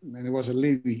there was a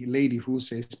lady who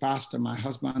says, Pastor, my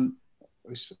husband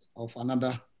is of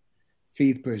another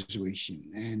faith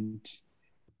persuasion, and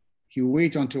he'll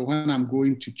wait until when I'm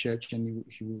going to church and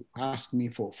he will ask me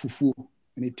for fufu,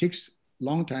 and it takes a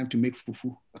long time to make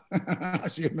fufu,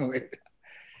 as you know it.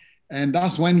 And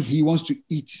that's when he wants to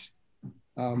eat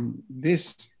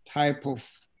this type of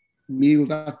meal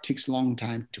that takes a long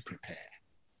time to prepare.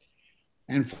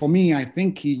 And for me, I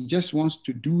think he just wants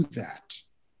to do that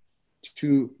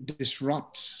to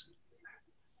disrupt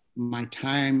my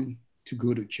time to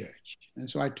go to church. And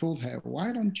so I told her,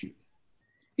 why don't you,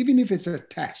 even if it's a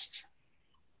test,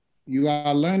 you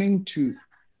are learning to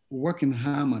work in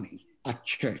harmony at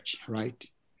church, right?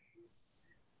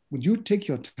 Would you take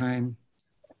your time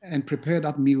and prepare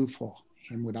that meal for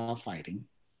him without fighting?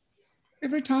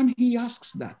 Every time he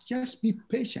asks that, just be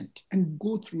patient and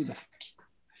go through that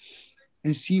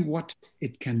and see what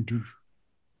it can do.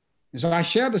 And so I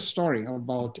shared a story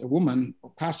about a woman,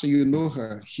 Pastor, you know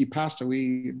her. She passed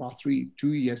away about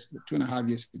 2.5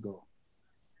 years ago,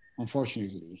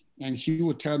 unfortunately. And she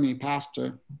would tell me,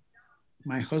 Pastor,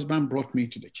 my husband brought me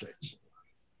to the church.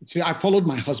 See, I followed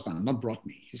my husband, not brought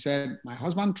me. He said, my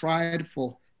husband tried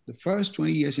for the first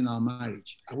 20 years in our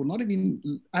marriage.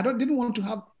 Didn't want to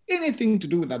have anything to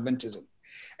do with Adventism.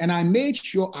 And I made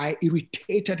sure I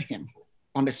irritated him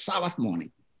on the Sabbath morning.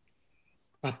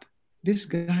 But this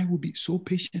guy will be so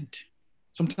patient.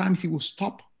 Sometimes he will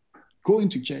stop going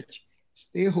to church,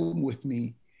 stay home with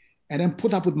me, and then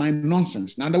put up with my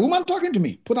nonsense. Now, the woman talking to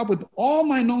me put up with all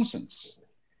my nonsense.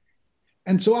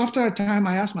 And so after a time,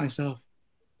 I asked myself,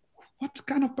 what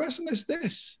kind of person is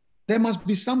this? There must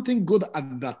be something good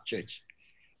at that church.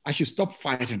 I should stop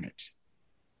fighting it.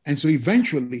 And so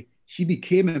eventually, she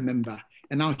became a member.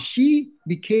 And now she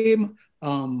became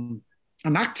an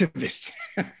activist,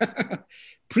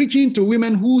 preaching to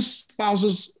women whose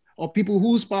spouses or people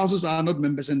whose spouses are not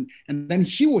members. And then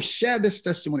she will share this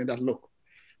testimony that, look,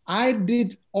 I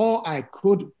did all I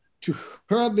could to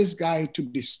hurt this guy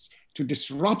to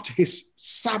disrupt his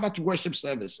Sabbath worship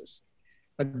services.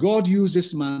 But God used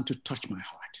this man to touch my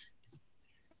heart.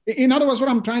 In other words, what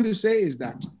I'm trying to say is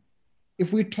that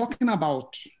if we're talking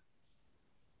about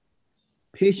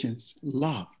patience,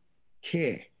 love,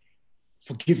 care,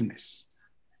 forgiveness,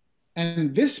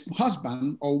 and this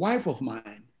husband or wife of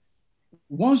mine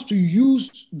wants to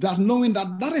use that, knowing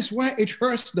that that is where it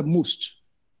hurts the most,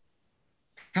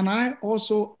 can I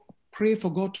also pray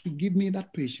for God to give me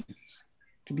that patience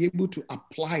to be able to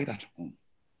apply it at home?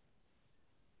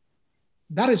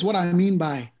 That is what I mean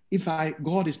by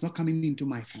God is not coming into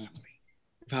my family.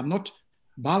 If I'm not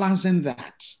balancing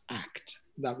that act,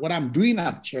 that what I'm doing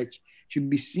at church should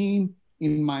be seen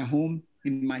in my home,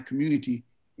 in my community,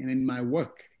 and in my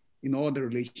work, in all the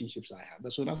relationships I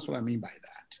have. So that's what I mean by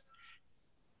that.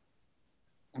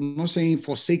 I'm not saying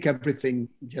forsake everything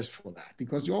just for that,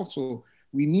 because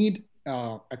we need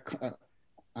a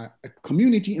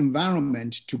community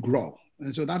environment to grow.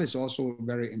 And so that is also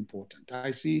very important.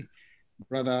 I see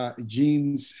Brother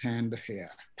Jean's hand here.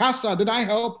 Pastor, did I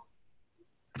help?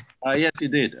 Yes, you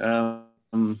did. I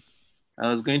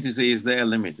was going to say, is there a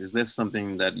limit? Is there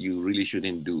something that you really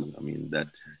shouldn't do? I mean, that,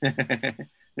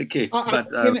 okay. But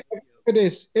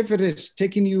if it is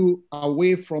taking you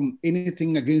away from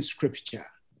anything against scripture,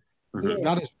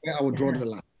 that is where I would draw the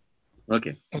line.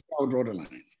 Okay. That's where I would draw the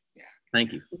line. Yeah.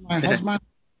 Thank you. My husband,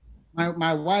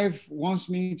 my wife wants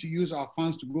me to use our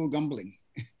funds to go gambling.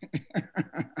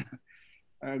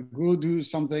 Go do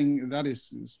something that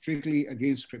is strictly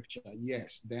against scripture.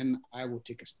 Yes, then I will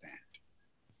take a stand.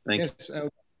 Thank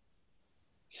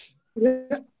you.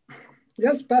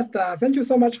 Yes, Pastor, thank you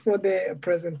so much for the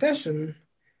presentation.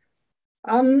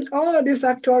 All this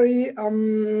actually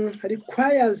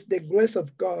requires the grace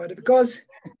of God, because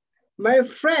my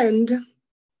friend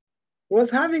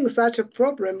was having such a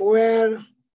problem where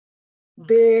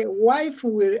the wife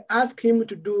will ask him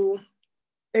to do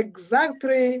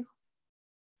exactly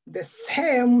the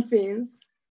same things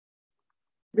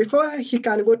before he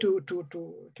can go to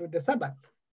the Sabbath.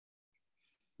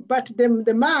 But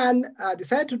the man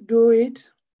decided to do it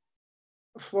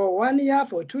for 1 year,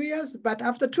 for 2 years. But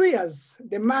after 2 years,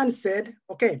 the man said,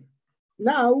 okay,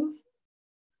 now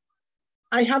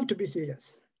I have to be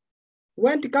serious.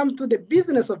 When it comes to the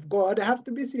business of God, I have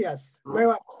to be serious. My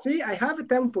wife, see, I have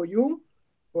time for you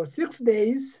for 6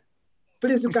 days.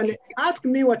 Please, you can ask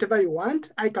me whatever you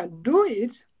want. I can do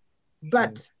it.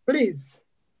 But please,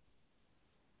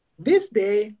 this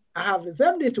day I have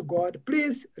reserved it to God.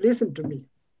 Please listen to me.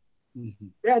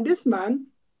 Then this man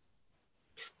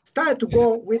started to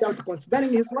go without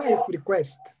considering his wife's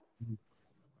request.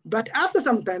 But after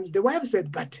some time, the wife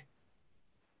said, but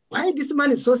why this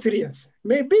man is so serious?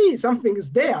 Maybe something is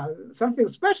there, something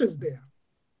special is there.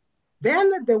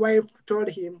 Then the wife told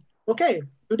him, okay,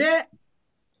 today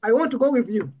I want to go with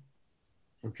you.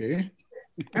 Okay.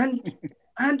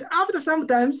 And after some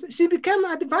time, she became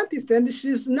an Adventist, and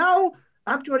she's now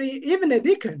actually even a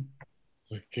deacon.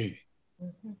 Okay.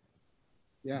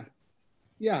 Yeah.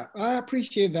 Yeah, I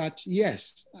appreciate that.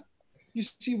 Yes. You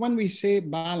see, when we say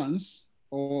balance,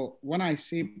 or when I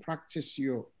say practice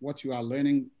what you are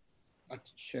learning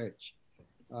at church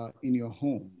in your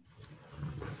home,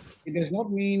 it does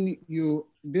not mean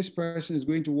this person is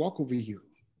going to walk over you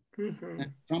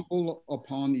and trample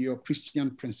upon your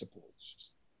Christian principles.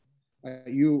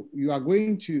 You are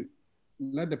going to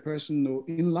let the person know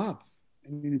in love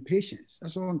and in patience.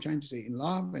 That's all I'm trying to say, in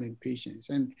love and in patience.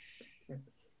 And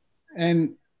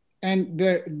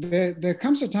there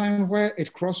comes a time where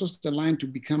it crosses the line to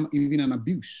become even an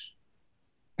abuse,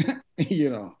 you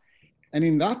know. And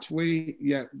in that way,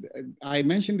 yeah, I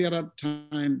mentioned the other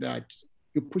time that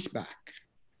you push back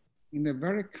in a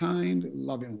very kind,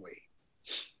 loving way.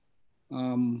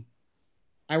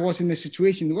 I was in a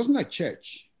situation, it wasn't at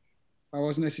church. I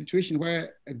was in a situation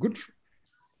where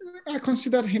I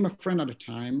considered him a friend at the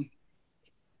time,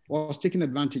 was taking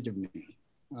advantage of me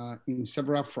in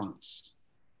several fronts.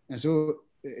 And so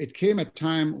it came a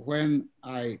time when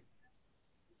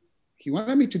he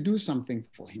wanted me to do something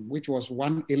for him, which was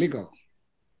one, illegal.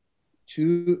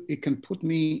 Two, it can put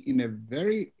me in a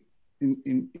very,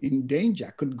 in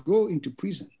danger, could go into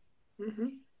prison.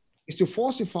 It's to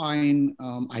falsifying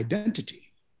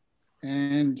identity.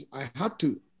 And I had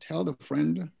to tell the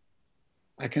friend,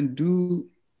 I can do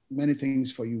many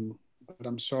things for you, but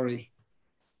I'm sorry.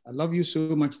 I love you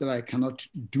so much that I cannot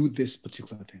do this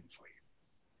particular thing for you.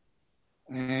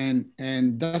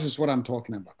 And that is what I'm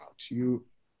talking about. You,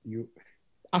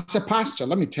 as a pastor,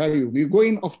 let me tell you, we're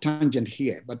going off tangent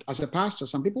here, but as a pastor,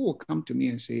 some people will come to me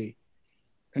and say,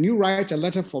 can you write a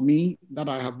letter for me that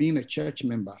I have been a church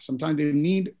member? Sometimes they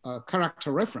need a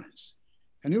character reference.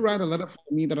 Can you write a letter for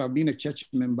me that I've been a church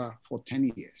member for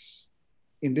 10 years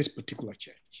in this particular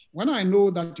church? When I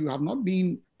know that you have not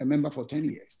been a member for 10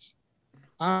 years,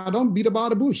 I don't beat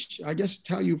about the bush. I just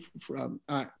tell you,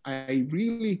 I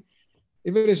really,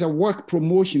 if it is a work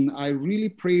promotion, I really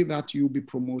pray that you'll be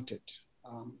promoted.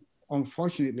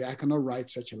 Unfortunately, I cannot write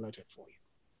such a letter for you.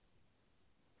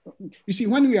 You see,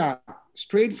 when we are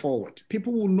straightforward,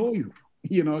 people will know you.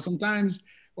 You know, sometimes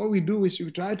what we do is we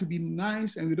try to be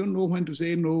nice and we don't know when to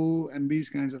say no and these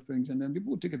kinds of things. And then people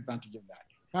will take advantage of that.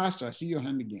 Pastor, I see your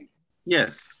hand again.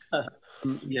 Yes.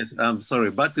 Yes,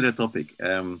 sorry, back to the topic.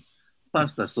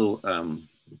 Pastor, so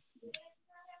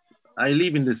I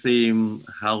live in the same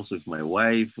house with my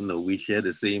wife. You know, we share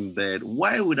the same bed.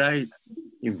 Why would I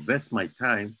invest my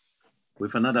time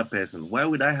with another person? Why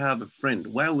would I have a friend?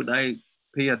 Why would I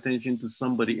pay attention to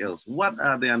somebody else? What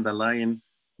are the underlying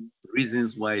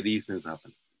reasons why these things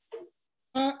happen?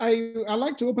 I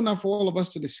like to open up for all of us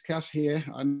to discuss here.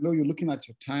 I know you're looking at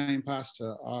your time,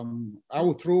 Pastor. I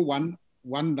will throw one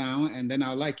down, and then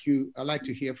I'd like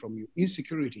to hear from you.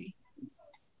 Insecurity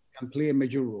can play a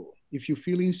major role. If you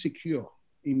feel insecure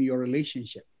in your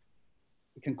relationship,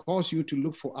 it can cause you to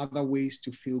look for other ways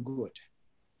to feel good.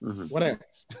 What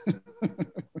else?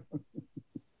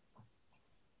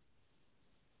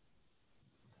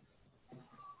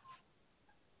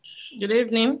 Good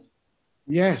evening.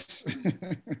 Yes.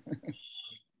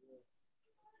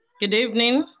 Good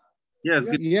evening. Yes.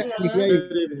 Good. Yeah.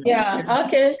 Yeah.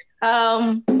 Okay.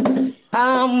 I'm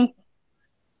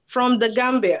from the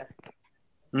Gambia,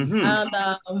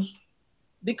 and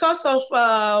because of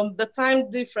the time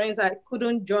difference, I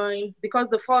couldn't join because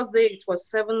the first day it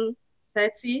was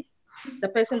 7:30. The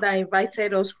person that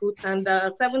invited us put, and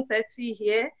 7:30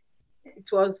 here.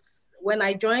 It was when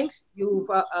I joined. You've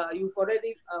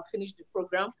already finished the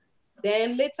program.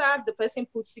 Then later the person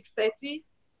put 6:30.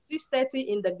 6:30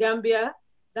 in the Gambia.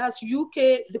 That's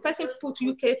UK. The person put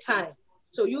UK time.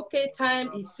 So UK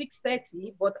time is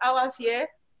 6:30, but ours here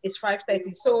is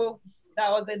 5:30. So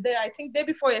that was the day, I think day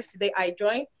before yesterday I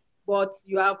joined, but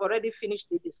you have already finished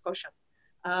the discussion.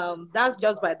 That's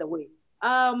just by the way.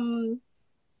 A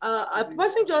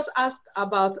person just asked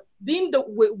about being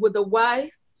with the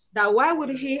wife, that why would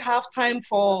he have time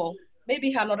for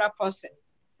maybe another person?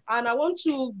 And I want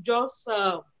to just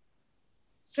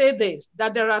say this,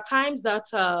 that there are times that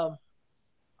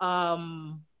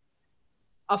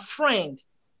a friend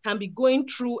can be going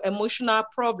through emotional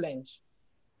problems,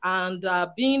 and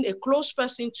being a close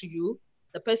person to you,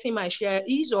 the person might share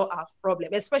his or her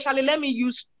problem. Especially, let me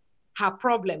use her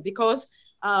problem, because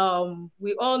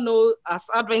we all know as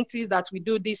Adventists that we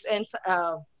do this end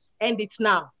it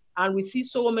now. And we see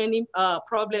so many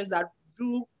problems that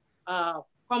do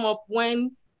come up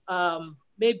when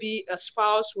maybe a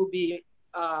spouse will be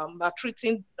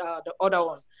maltreating the other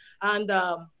one. And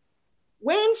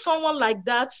when someone like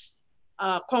that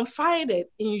confided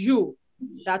in you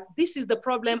that this is the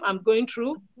problem I'm going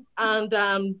through, and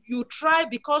you try,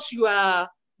 because you are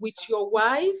with your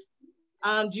wife,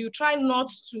 and you try not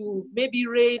to maybe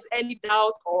raise any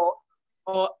doubt or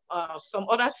or some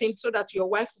other things so that your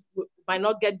wife might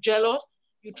not get jealous,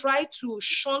 you try to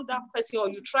shun that person, or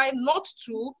you try not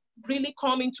to really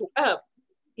come into help,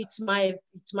 it might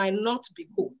not be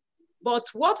good. But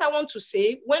what I want to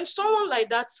say, when someone like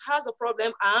that has a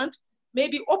problem and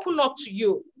maybe open up to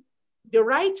you, the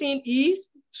right thing is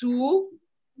to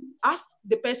ask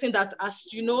the person that,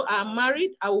 as you know, I'm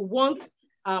married, I want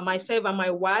myself and my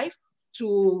wife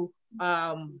to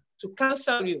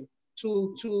counsel you,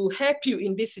 to help you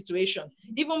in this situation.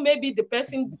 Even maybe the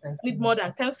person need more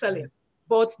than counseling,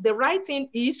 but the right thing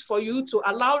is for you to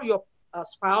allow your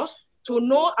spouse to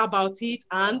know about it,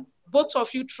 and both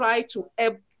of you try to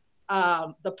help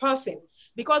the person,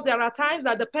 because there are times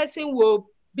that the person will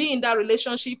be in that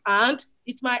relationship and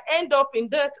it might end up in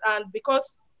that, and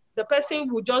because the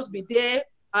person will just be there,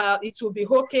 it will be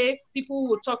okay, people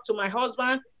will talk to my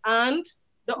husband, and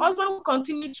the husband will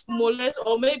continue to molest,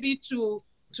 or maybe to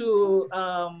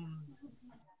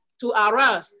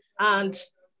harass, and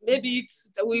maybe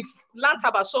we've learned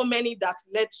about so many that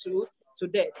led to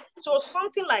death. So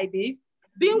something like this,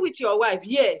 being with your wife,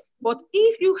 yes, but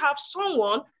if you have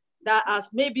someone that has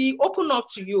maybe opened up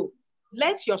to you,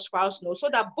 let your spouse know, so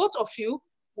that both of you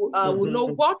will know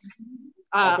what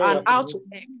and how to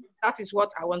act. That is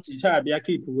what I want to say.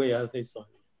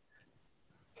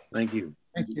 Thank you.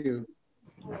 Thank you.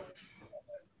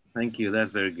 Thank you.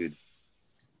 That's very good.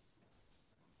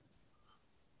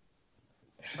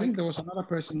 I think there was another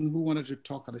person who wanted to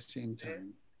talk at the same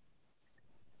time.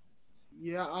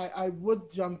 Yeah, I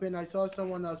would jump in. I saw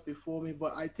someone else before me,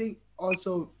 but I think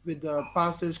also with the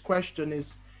pastor's question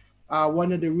is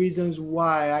one of the reasons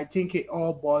why I think it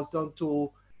all boils down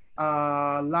to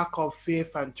lack of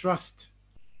faith and trust.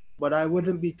 But I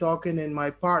wouldn't be talking in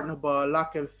my partner, but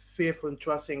lack of faith and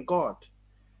trust in God.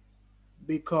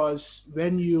 Because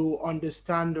when you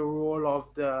understand the role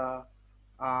of the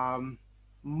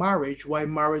marriage, why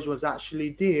marriage was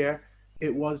actually there,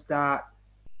 it was that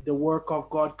the work of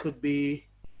God could be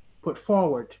put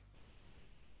forward.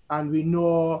 And we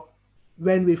know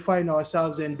when we find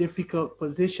ourselves in difficult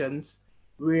positions,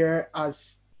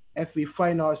 whereas if we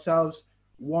find ourselves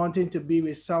wanting to be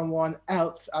with someone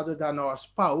else other than our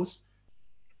spouse,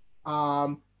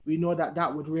 we know that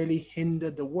that would really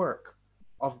hinder the work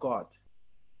of God.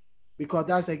 Because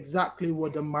that's exactly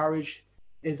what the marriage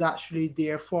is actually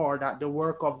there for, that the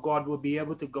work of God will be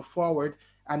able to go forward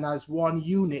and as one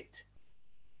unit,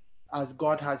 as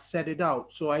God has set it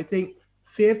out. So I think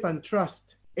faith and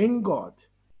trust in God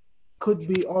could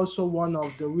be also one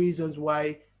of the reasons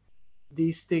why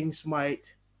these things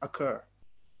might occur.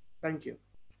 Thank you.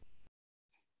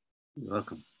 You're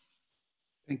welcome.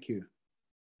 Thank you.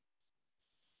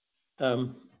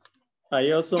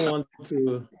 I also want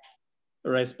to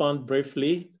respond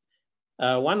briefly.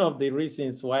 One of the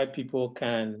reasons why people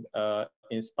can,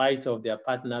 in spite of their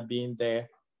partner being there,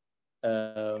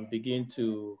 begin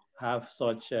to have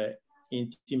such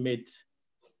intimate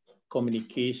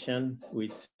communication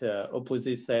with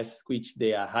opposite sex, which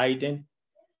they are hiding.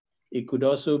 It could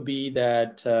also be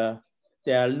that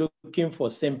they are looking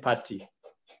for sympathy.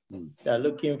 They're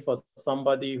looking for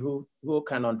somebody who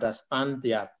can understand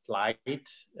their plight.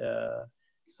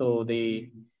 So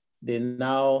they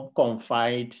now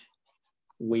confide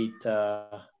with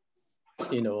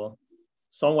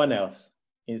someone else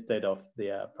instead of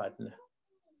their partner.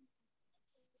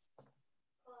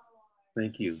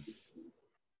 Thank you.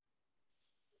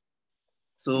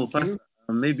 So, Pastor,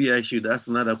 maybe I should ask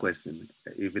another question,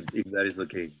 if that is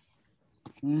okay.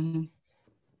 Mm-hmm.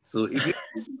 So, if your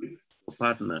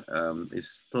partner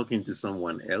is talking to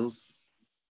someone else,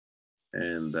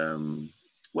 and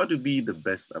what would be the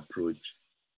best approach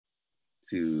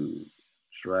to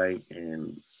try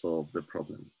and solve the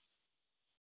problem?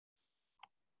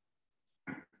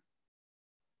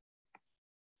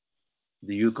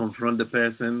 Do you confront the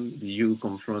person? Do you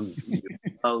confront your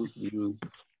spouse? Do you?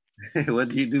 What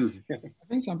do you do? I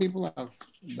think some people have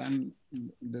done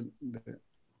the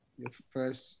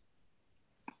first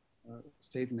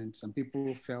statement. Some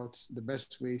people felt the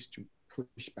best way is to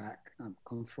push back and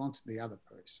confront the other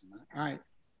person.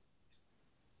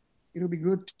 It'll be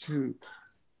good to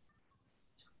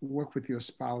work with your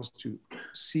spouse to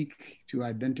seek to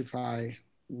identify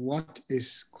what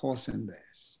is causing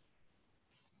this.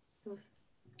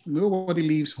 Nobody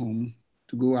leaves home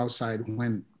to go outside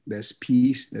when there's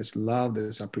peace, there's love,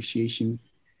 there's appreciation,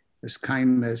 there's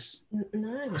kindness.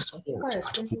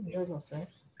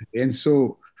 And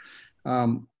so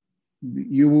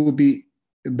you will be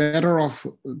better off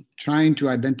trying to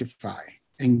identify,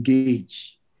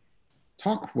 engage,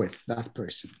 talk with that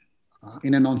person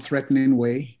in a non-threatening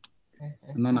way,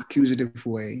 a non-accusative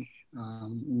way,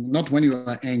 not when you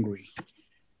are angry.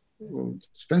 Well,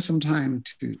 spend some time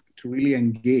to really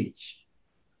engage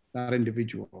that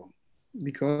individual,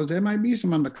 because there might be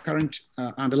some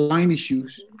underlying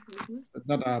issues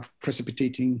that are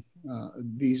precipitating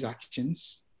these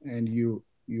actions, and you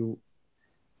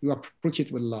approach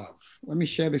it with love. Let me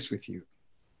share this with you,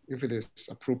 if it is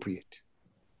appropriate.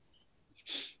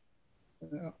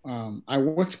 I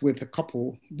worked with a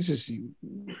couple, this is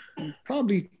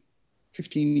probably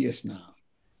 15 years now,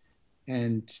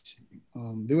 and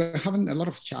they were having a lot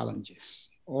of challenges,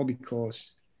 all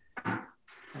because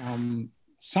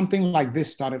something like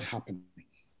this started happening.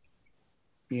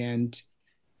 And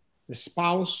the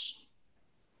spouse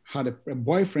had a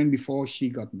boyfriend before she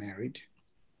got married,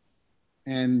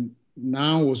 and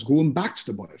now was going back to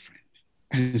the boyfriend.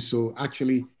 And so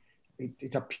actually,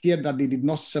 it appeared that they did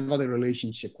not sever the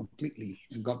relationship completely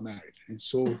and got married. And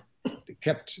so they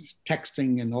kept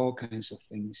texting and all kinds of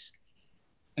things.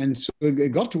 And so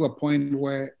it got to a point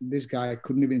where this guy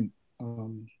couldn't even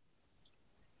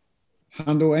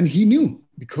handle, and he knew,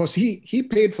 because he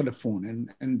paid for the phone,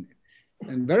 and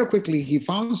very quickly he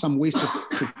found some ways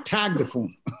to tag the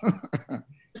phone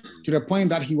to the point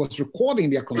that he was recording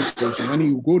their conversation. When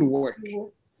he would go to work,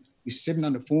 he's sitting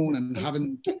on the phone and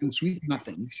having sweet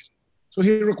nothings. So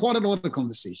he recorded all the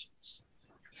conversations,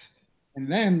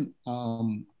 and then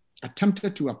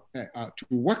attempted to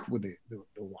work with the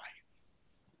wife.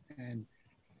 And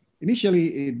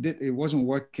initially, it wasn't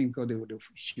working, because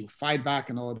she would fight back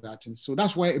and all that. And so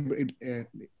that's why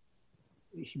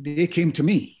they came to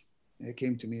me. They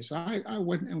came to me. So I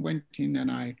went in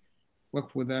and I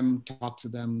worked with them, talked to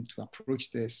them to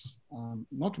approach this,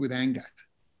 not with anger.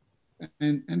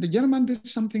 And the gentleman did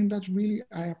something that really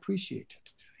I appreciated.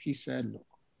 He said, look,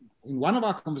 in one of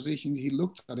our conversations, he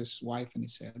looked at his wife and he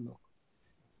said, look,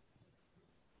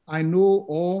 I know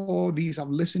all these, I've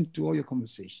listened to all your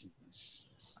conversations,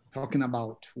 talking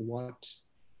about what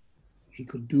he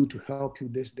could do to help you,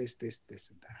 this,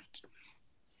 and that.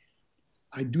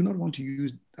 I do not want to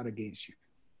use that against you.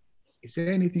 Is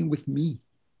there anything with me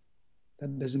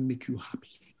that doesn't make you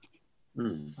happy?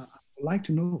 I'd like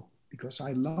to know, because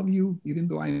I love you, even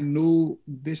though I know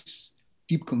this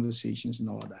deep conversations and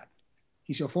all that.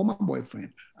 He's your former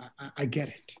boyfriend. I get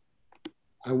it.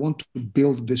 I want to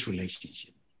build this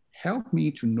relationship. Help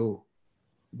me to know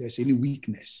if there's any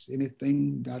weakness,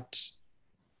 anything that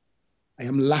I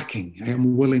am lacking, I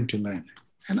am willing to learn.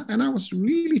 And I was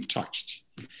really touched.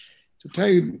 To tell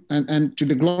you, and to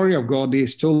the glory of God, they're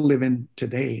still living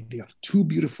today. They have two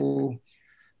beautiful,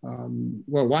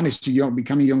 well, one is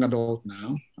becoming a young adult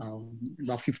now,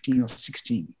 about 15 or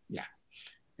 16, yeah.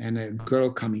 And a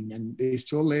girl coming, and they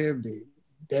still live,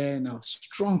 they're now a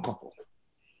strong couple.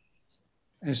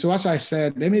 And so as I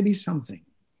said, there may be something.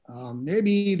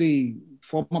 Maybe the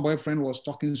former boyfriend was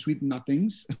talking sweet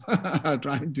nothings,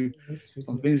 trying to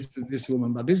convince this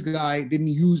woman, but this guy didn't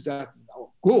use that,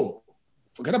 go,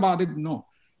 forget about it, no.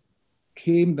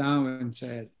 Came down and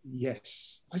said,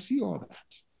 yes, I see all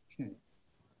that.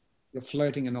 You're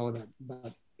flirting and all that,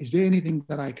 but is there anything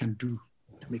that I can do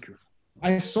to make you?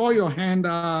 I saw your hand.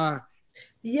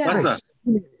 Yes.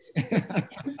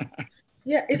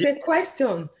 Yeah, it's a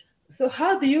question. So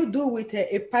how do you do with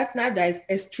a partner that is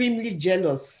extremely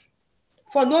jealous?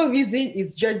 For no reason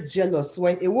is just jealous.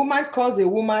 When a woman calls a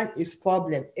woman, is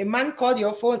problem. A man calls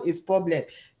your phone, is problem.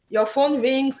 Your phone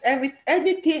rings,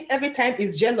 anything, every time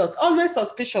is jealous, always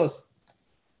suspicious.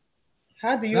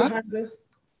 How do you handle?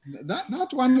 That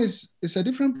one is a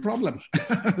different problem.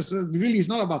 So really, it's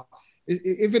not about,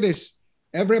 if it is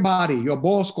everybody, your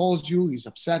boss calls you, he's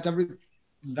upset,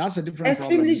 that's a different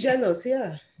Extremely problem. jealous,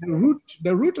 yeah.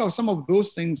 The root of some of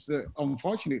those things,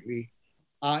 unfortunately,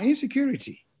 are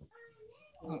insecurity.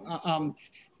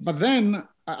 But then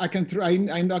I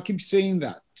keep saying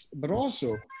that, but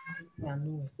also,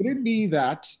 could it be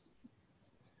that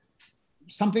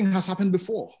something has happened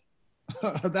before?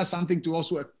 That's something to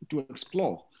also to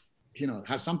explore.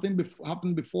 Has something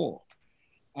happened before?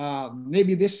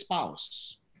 Maybe this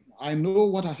spouse, I know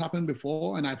what has happened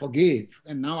before and I forgave,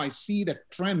 and now I see the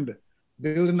trend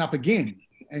building up again.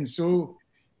 And so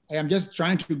I am just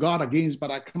trying to guard against, but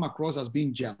I come across as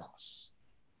being jealous.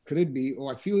 Could it be,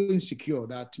 or I feel insecure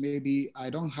that maybe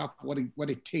I don't have what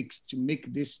it takes to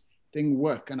make this thing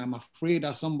work, and I'm afraid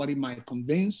that somebody might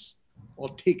convince or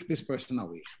take this person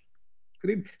away.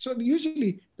 Could it? So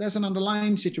usually there's an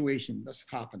underlying situation that's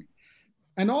happening.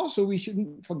 And also we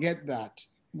shouldn't forget that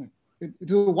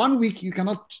 1 week, you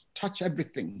cannot touch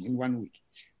everything in 1 week.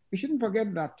 We shouldn't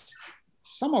forget that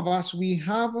some of us, we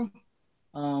have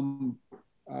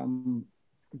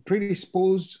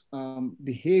predisposed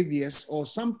behaviors or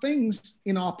some things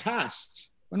in our past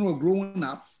when we were growing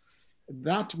up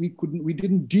that we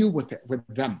didn't deal with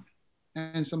them.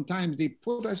 And sometimes they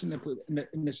put us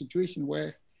in a situation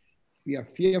where we are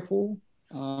fearful,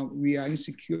 we are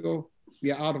insecure,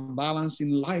 we are out of balance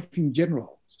in life in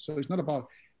general. So it's not about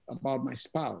my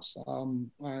spouse.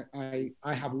 I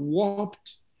have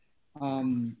warped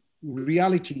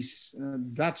realities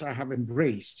that I have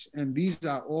embraced, and these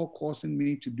are all causing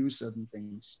me to do certain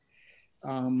things.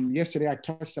 Yesterday I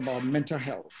touched about mental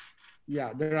health.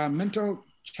 Yeah, there are mental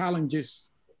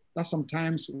challenges that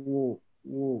sometimes will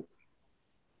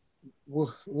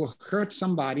hurt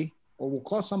somebody or will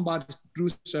cause somebody to do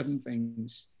certain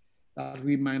things that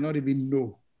we might not even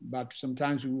know. But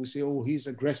sometimes we will say, oh, he's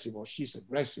aggressive or she's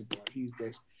aggressive or he's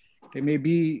this. There may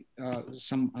be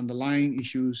some underlying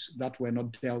issues that were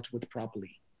not dealt with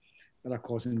properly that are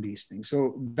causing these things.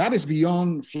 So that is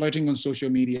beyond flirting on social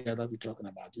media that we're talking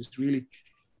about. It's really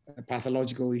a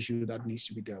pathological issue that needs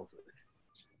to be dealt with.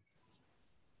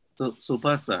 So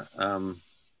Pastor,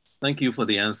 thank you for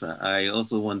the answer. I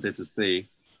also wanted to say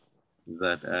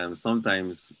that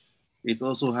sometimes it's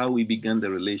also how we began the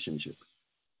relationship.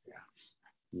 Yeah.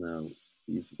 Now,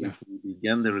 if we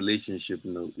began the relationship,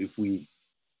 if we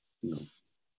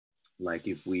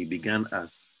began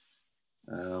as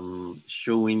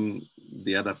showing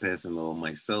the other person or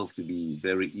myself to be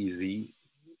very easy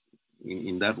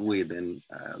in that way, then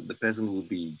the person will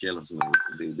be jealous.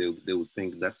 They will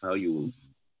think that's how you will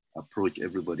approach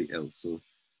everybody else. So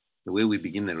the way we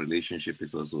begin a relationship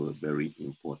is also very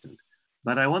important.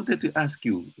 But I wanted to ask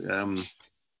you,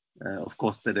 of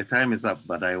course, the time is up,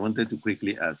 but I wanted to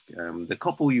quickly ask, the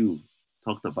couple you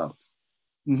talked about,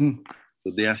 so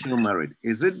they are still married.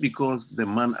 Is it because the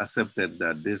man accepted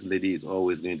that this lady is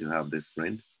always going to have this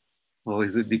friend? Or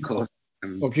is it because...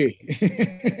 Okay.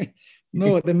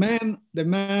 No, the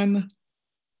man,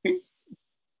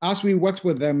 as we worked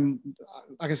with them,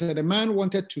 like I said, the man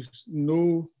wanted to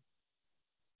know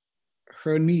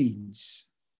her needs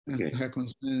and her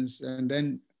concerns, and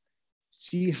then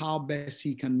see how best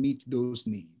he can meet those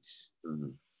needs.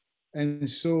 And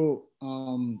so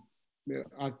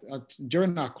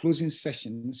during our closing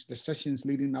sessions, the sessions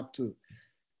leading up to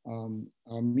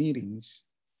our meetings,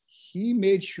 he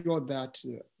made sure that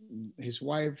his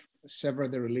wife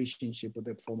severed the relationship with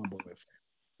the former boyfriend.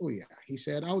 Oh yeah, he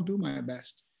said, I'll do my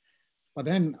best. But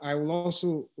then I will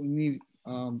also need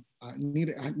to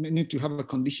have a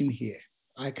condition here.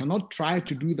 I cannot try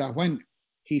to do that when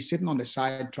he's sitting on the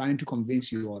side trying to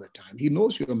convince you all the time. He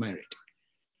knows you're married.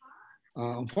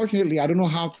 Unfortunately, I don't know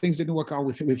how things didn't work out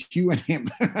with you and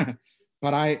him,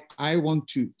 but I want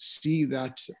to see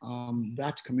that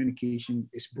that communication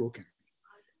is broken,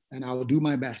 and I will do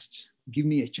my best. Give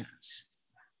me a chance.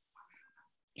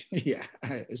 Yeah,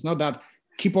 it's not that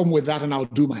keep on with that and I'll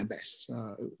do my best.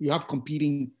 You have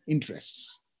competing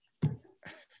interests.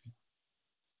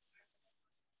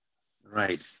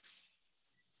 Right.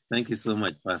 Thank you so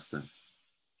much, Pastor.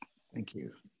 Thank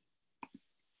you.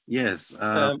 Yes.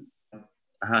 Brother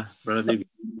David.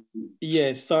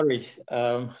 Yes, sorry.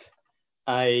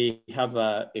 I have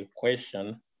a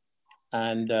question,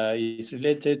 and it's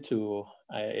related to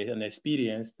an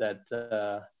experience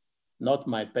that, not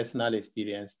my personal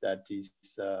experience, that is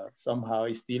somehow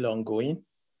is still ongoing.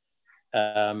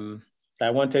 I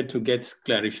wanted to get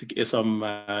some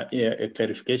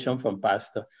clarification from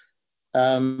Pastor.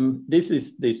 This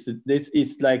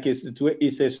is like a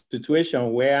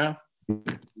situation where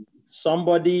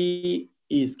somebody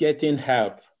is getting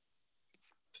help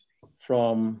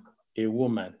from a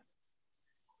woman.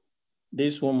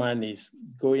 This woman is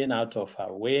going out of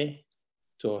her way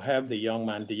to help the young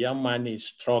man. The young man is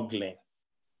struggling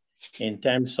in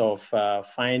terms of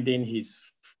finding his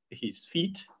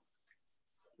feet.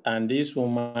 And this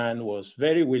woman was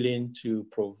very willing to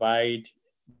provide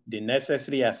the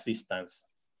necessary assistance.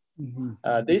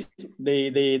 The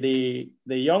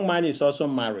young man is also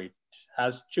married,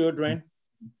 has children,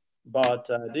 but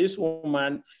this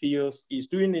woman feels he's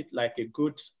doing it like a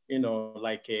good,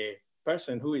 like a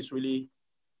person who is really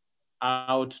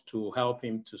out to help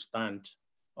him to stand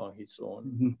on his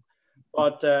own.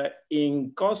 But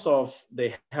in course of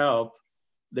the help,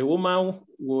 the woman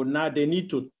they need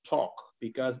to talk,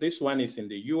 because this one is in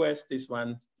the US, this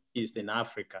one is in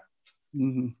Africa.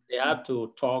 They have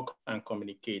to talk and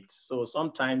communicate. So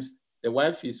sometimes the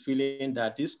wife is feeling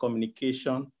that this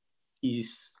communication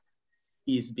is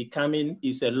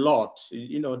a lot.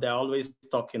 They're always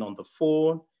talking on the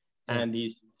phone, and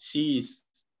she is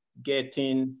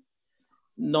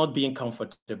not being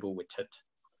comfortable with it.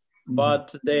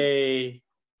 But the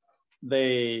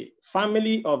the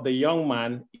family of the young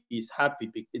man is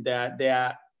happy. They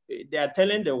are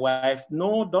telling the wife,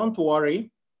 no, don't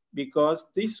worry, because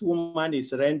this woman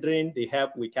is rendering the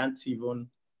help we can't even,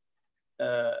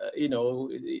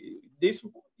 this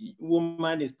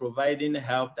woman is providing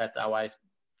help that our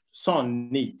son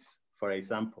needs, for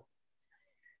example.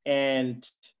 And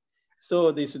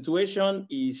so the situation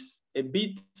is a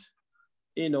bit,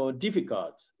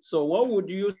 difficult. So what would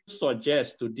you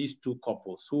suggest to these two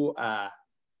couples who are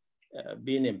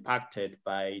being impacted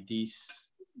by this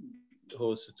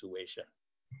whole situation?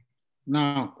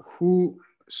 Now, the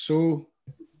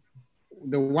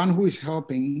one who is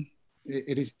helping,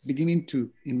 it is beginning to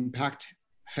impact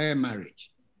her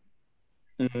marriage.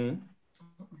 Mm-hmm.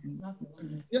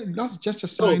 Yeah, that's just a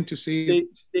sign to say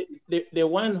the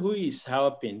one who is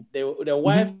helping, the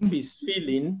wife mm-hmm. is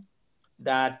feeling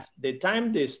that the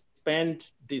time they spend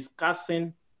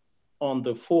discussing on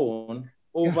the phone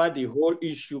over the whole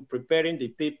issue, preparing the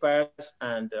papers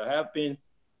and helping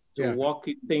to work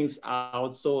things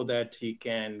out so that he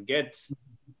can get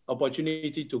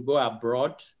opportunity to go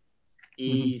abroad,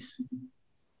 is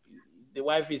the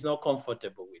wife is not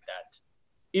comfortable with that.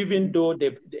 Even though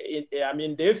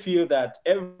they feel that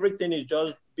everything is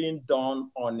just being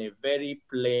done on a very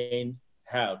plain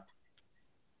help.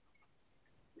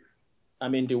 I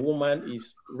mean, the woman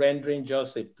is rendering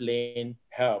just a plain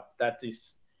help. That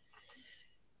is.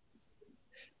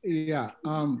 Yeah.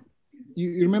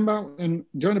 You remember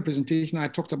during the presentation, I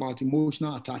talked about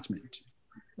emotional attachment.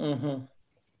 Mm-hmm.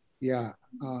 Yeah.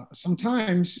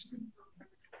 Sometimes,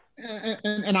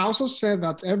 and I also said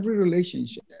that every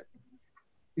relationship,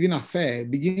 even affair,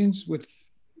 begins with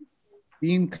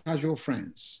being casual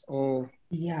friends or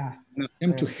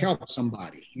them to help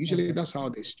somebody. Usually that's how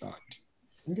they start.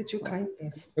 Little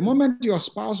kindness. The moment your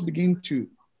spouse begins to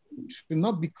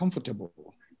not be comfortable,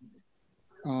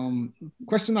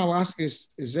 question I'll ask is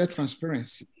there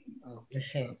transparency?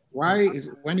 Why is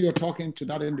when you're talking to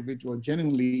that individual,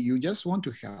 genuinely, you just want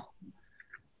to help?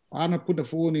 Why not put the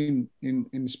phone in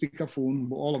speakerphone,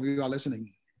 but all of you are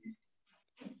listening?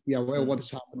 Be aware of what is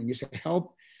happening. It's a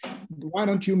help. Why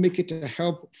don't you make it a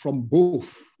help from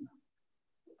both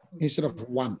instead of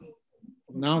one?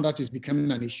 Now that is becoming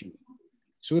an issue,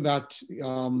 so that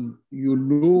you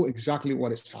know exactly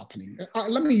what is happening.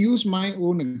 Let me use my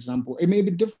own example. It may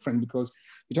be different because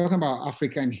we're talking about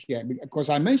Africa and here. Because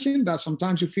I mentioned that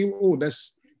sometimes you feel, oh,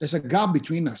 there's a gap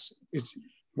between us. It's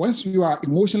once you are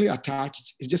emotionally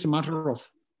attached, it's just a matter of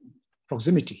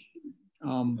proximity.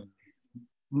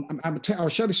 I'll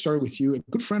share the story with you. A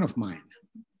good friend of mine,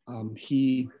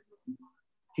 he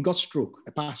got stroke,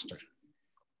 a pastor,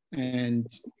 and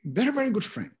very, very good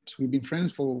friend. We've been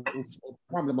friends for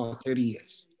probably about 30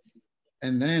 years.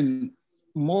 And then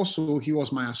more so, he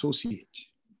was my associate.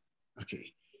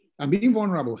 Okay, I'm being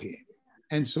vulnerable here.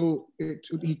 And so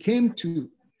he came to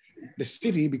the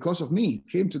city because of me,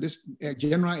 came to this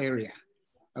general area.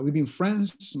 We've been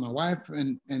friends, my wife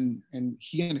and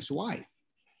he and his wife.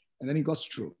 And then he got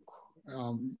stroke.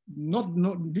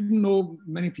 Didn't know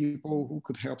many people who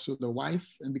could help. So the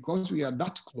wife, and because we are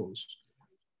that close,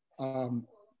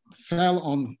 fell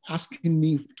on asking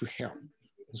me to help.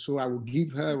 So I would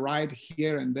give her a ride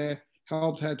here and there,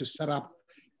 helped her to set up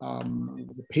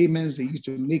the payments they used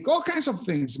to make, all kinds of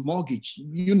things, mortgage,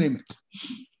 you name it.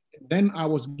 Then I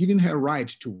was giving her a ride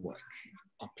to work.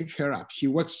 I'll pick her up. She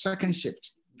works second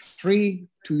shift, 3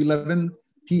 to 11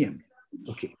 p.m.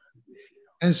 Okay.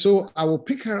 And so I will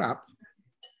pick her up,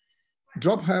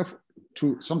 drop her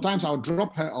sometimes I'll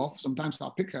drop her off, sometimes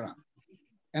I'll pick her up.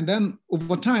 And then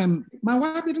over time, my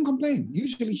wife didn't complain.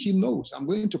 Usually she knows I'm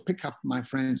going to pick up my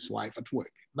friend's wife at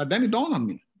work. But then it dawned on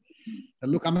me,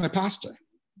 look, I'm a pastor.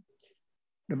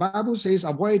 The Bible says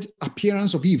avoid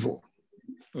appearance of evil.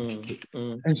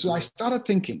 And so I started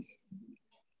thinking,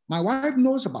 my wife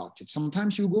knows about it.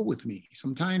 Sometimes she'll go with me.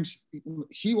 Sometimes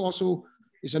she also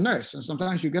is a nurse, and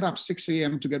sometimes you get up 6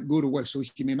 a.m. to go to work, so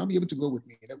she may not be able to go with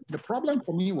me. The problem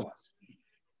for me was,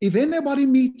 if anybody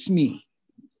meets me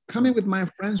coming with my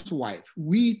friend's wife,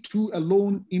 we two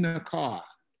alone in a car,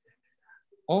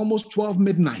 almost 12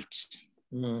 midnight,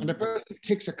 and the person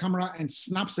takes a camera and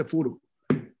snaps a photo,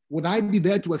 would I be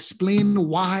there to explain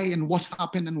why and what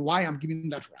happened and why I'm giving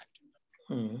that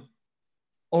right?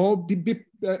 Or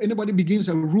anybody begins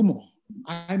a rumor.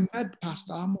 I met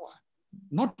Pastor Amoah,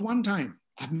 not one time.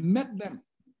 I've met them,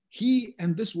 he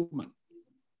and this woman,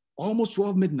 almost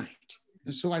 12 midnight.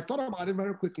 And so I thought about it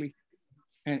very quickly.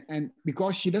 And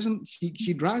because she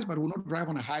drives, but will not drive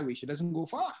on a highway. She doesn't go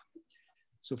far.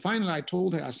 So finally I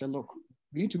told her, I said, look,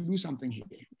 we need to do something here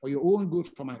for your own good,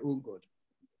 for my own good.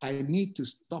 I need to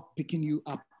stop picking you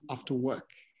up after work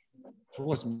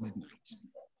towards midnight.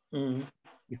 Mm-hmm.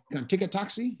 You can take a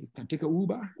taxi, you can take an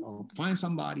Uber, or find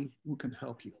somebody who can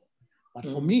help you. But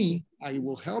for Mm-hmm. me, I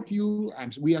will help you.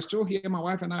 We are still here, my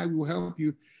wife and I will help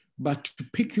you. But to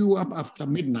pick you up after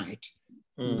midnight,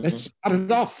 mm-hmm. let's start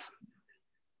it off.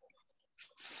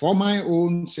 For my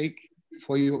own sake,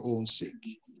 for your own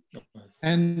sake.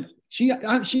 And she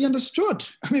understood.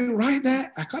 I mean, right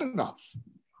there, I cut it off.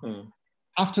 Mm.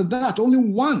 After that, only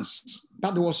once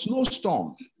that there was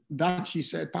snowstorm, that she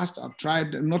said, Pastor, I've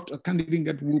tried, I can't even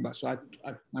get Uber. So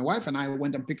my wife and I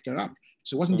went and picked her up.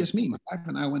 So it wasn't just me. My wife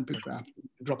and I went and picked her up,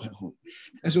 dropped her home.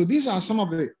 And so these are some of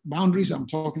the boundaries I'm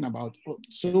talking about.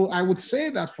 So I would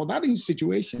say that for that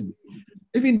situation,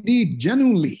 if indeed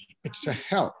genuinely it's a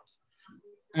help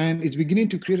and it's beginning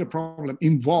to create a problem,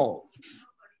 involve.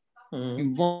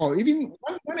 Even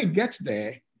when it gets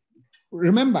there,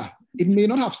 remember, it may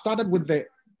not have started with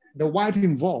the wife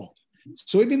involved.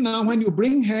 So even now, when you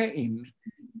bring her in,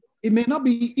 it may not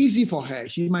be easy for her.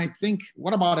 She might think,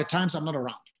 what about the times I'm not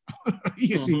around?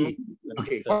 You see,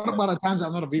 okay, what about the times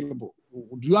I'm not available?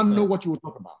 Do I know what you will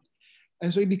talk about?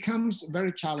 And so it becomes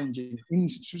very challenging in a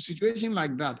situation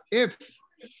like that. If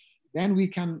then we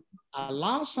can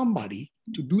allow somebody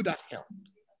to do that help.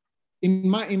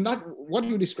 In that, what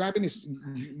you're describing is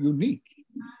unique.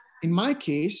 In my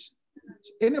case,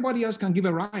 anybody else can give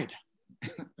a ride.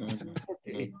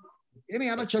 Okay. Any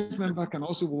other church member can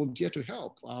also volunteer to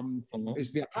help.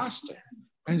 It's their pastor.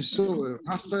 And so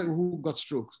pastor who got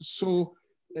stroke. So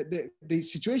the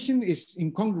situation is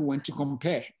incongruent to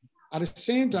compare. At the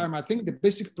same time, I think the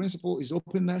basic principle is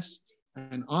openness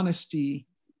and honesty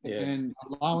and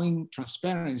allowing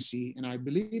transparency. And I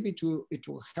believe it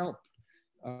will help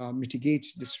mitigate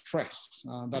the stress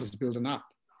that is building up.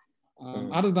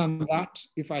 Other than that,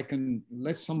 if I can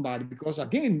let somebody, because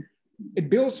again,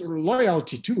 it builds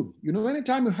loyalty too. You know,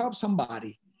 anytime you help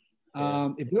somebody,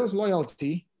 it builds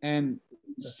loyalty, and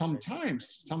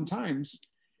sometimes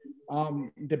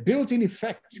the built-in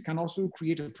effects can also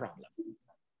create a problem.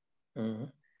 Mm-hmm.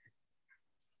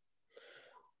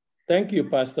 Thank you,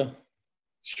 Pastor.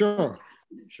 Sure.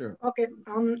 Okay.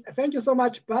 Thank you so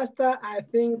much, Pastor. I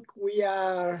think we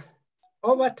are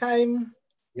over time.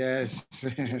 Yes.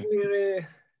 We'll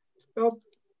stop,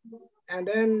 and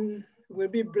then we'll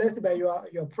be blessed by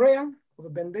your prayer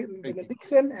of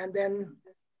benediction, and then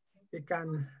we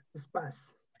can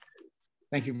disperse.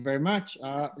 Thank you very much.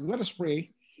 Let us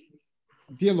pray.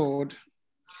 Dear Lord,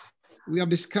 we have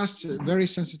discussed a very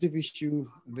sensitive issue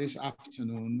this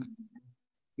afternoon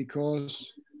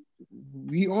because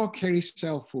we all carry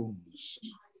cell phones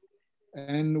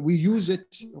and we use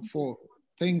it for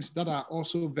things that are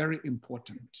also very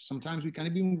important. Sometimes we can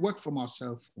even work from our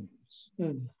cell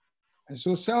phones. And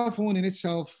so cell phone in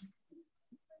itself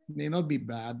may not be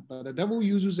bad, but the devil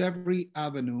uses every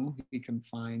avenue he can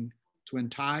find to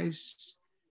entice,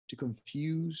 to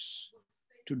confuse,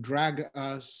 to drag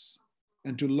us,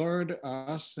 and to lure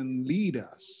us and lead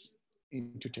us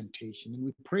into temptation. And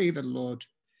we pray that, Lord,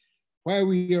 where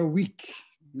we are weak,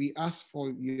 we ask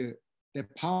for the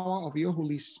power of your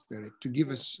Holy Spirit to give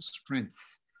us strength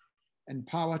and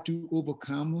power to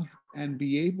overcome and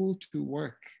be able to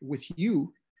work with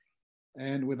you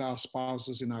and with our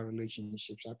spouses in our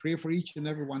relationships. I pray for each and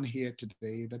everyone here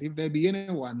today that if there be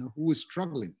anyone who is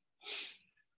struggling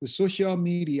with social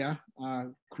media,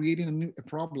 creating a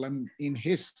problem in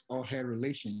his or her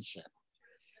relationship,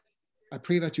 I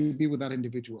pray that you will be with that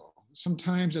individual.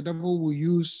 Sometimes the devil will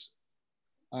use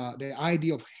the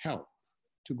idea of help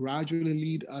to gradually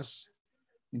lead us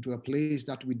into a place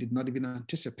that we did not even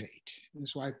anticipate. And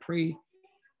so I pray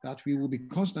that we will be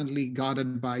constantly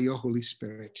guarded by your Holy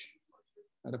Spirit,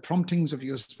 that the promptings of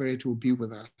your Spirit will be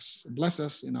with us. Bless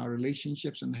us in our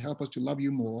relationships and help us to love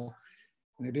you more.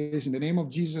 And it is in the name of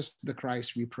Jesus the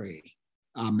Christ we pray.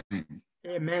 Amen.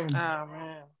 Amen.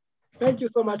 Amen. Thank you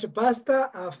so much, Pastor,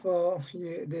 for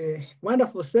the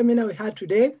wonderful seminar we had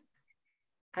today.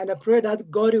 And I pray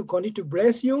that God will continue to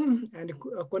bless you and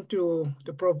continue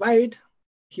to provide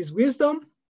his wisdom.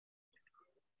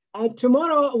 And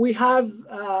tomorrow we have,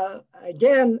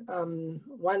 again,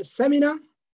 one seminar.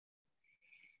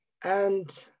 And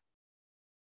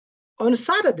on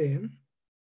Saturday,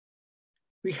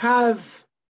 we have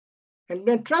an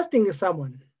interesting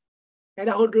someone. And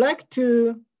I would like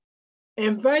to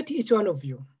invite each one of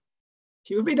you.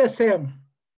 He will be the same.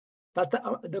 Pastor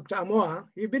Dr. Amoah,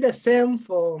 he will be the same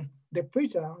for the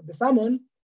preacher, the sermon.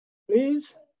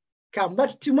 Please come.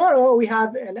 But tomorrow we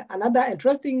have another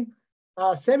interesting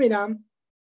seminar.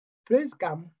 Please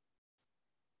come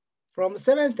from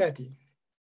 7:30.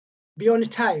 Be on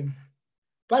time.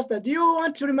 Pastor, do you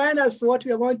want to remind us what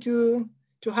we are going to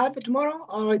have tomorrow,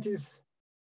 or it is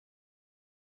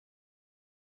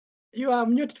You are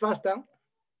muted, Pastor.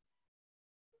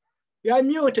 You are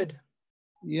muted.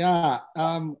 Yeah,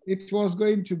 it was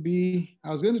going to be, I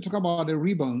was going to talk about the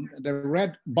ribbon, the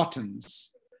red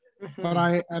buttons. Mm-hmm. But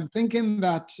I am thinking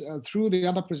that through the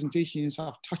other presentations,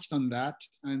 I've touched on that.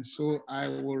 And so I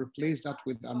will replace that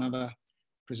with another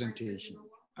presentation.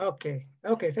 Okay.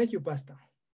 Okay. Thank you, Pastor.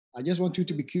 I just want you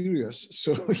to be curious.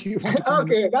 So you want to come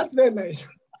okay, that's very nice.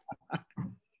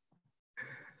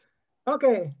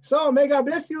 Okay, so may God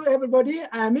bless you, everybody.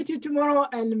 I'll meet you tomorrow,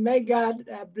 and may God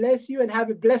bless you and have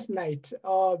a blessed night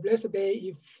or blessed day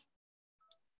if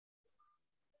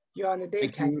you're on the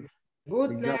daytime.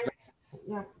 Good night.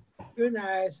 Yeah. Good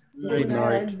night. Good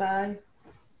night. Bye.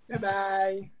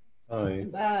 Bye-bye. Bye.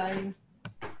 Bye.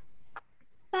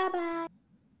 Bye-bye.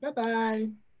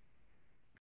 Bye-bye.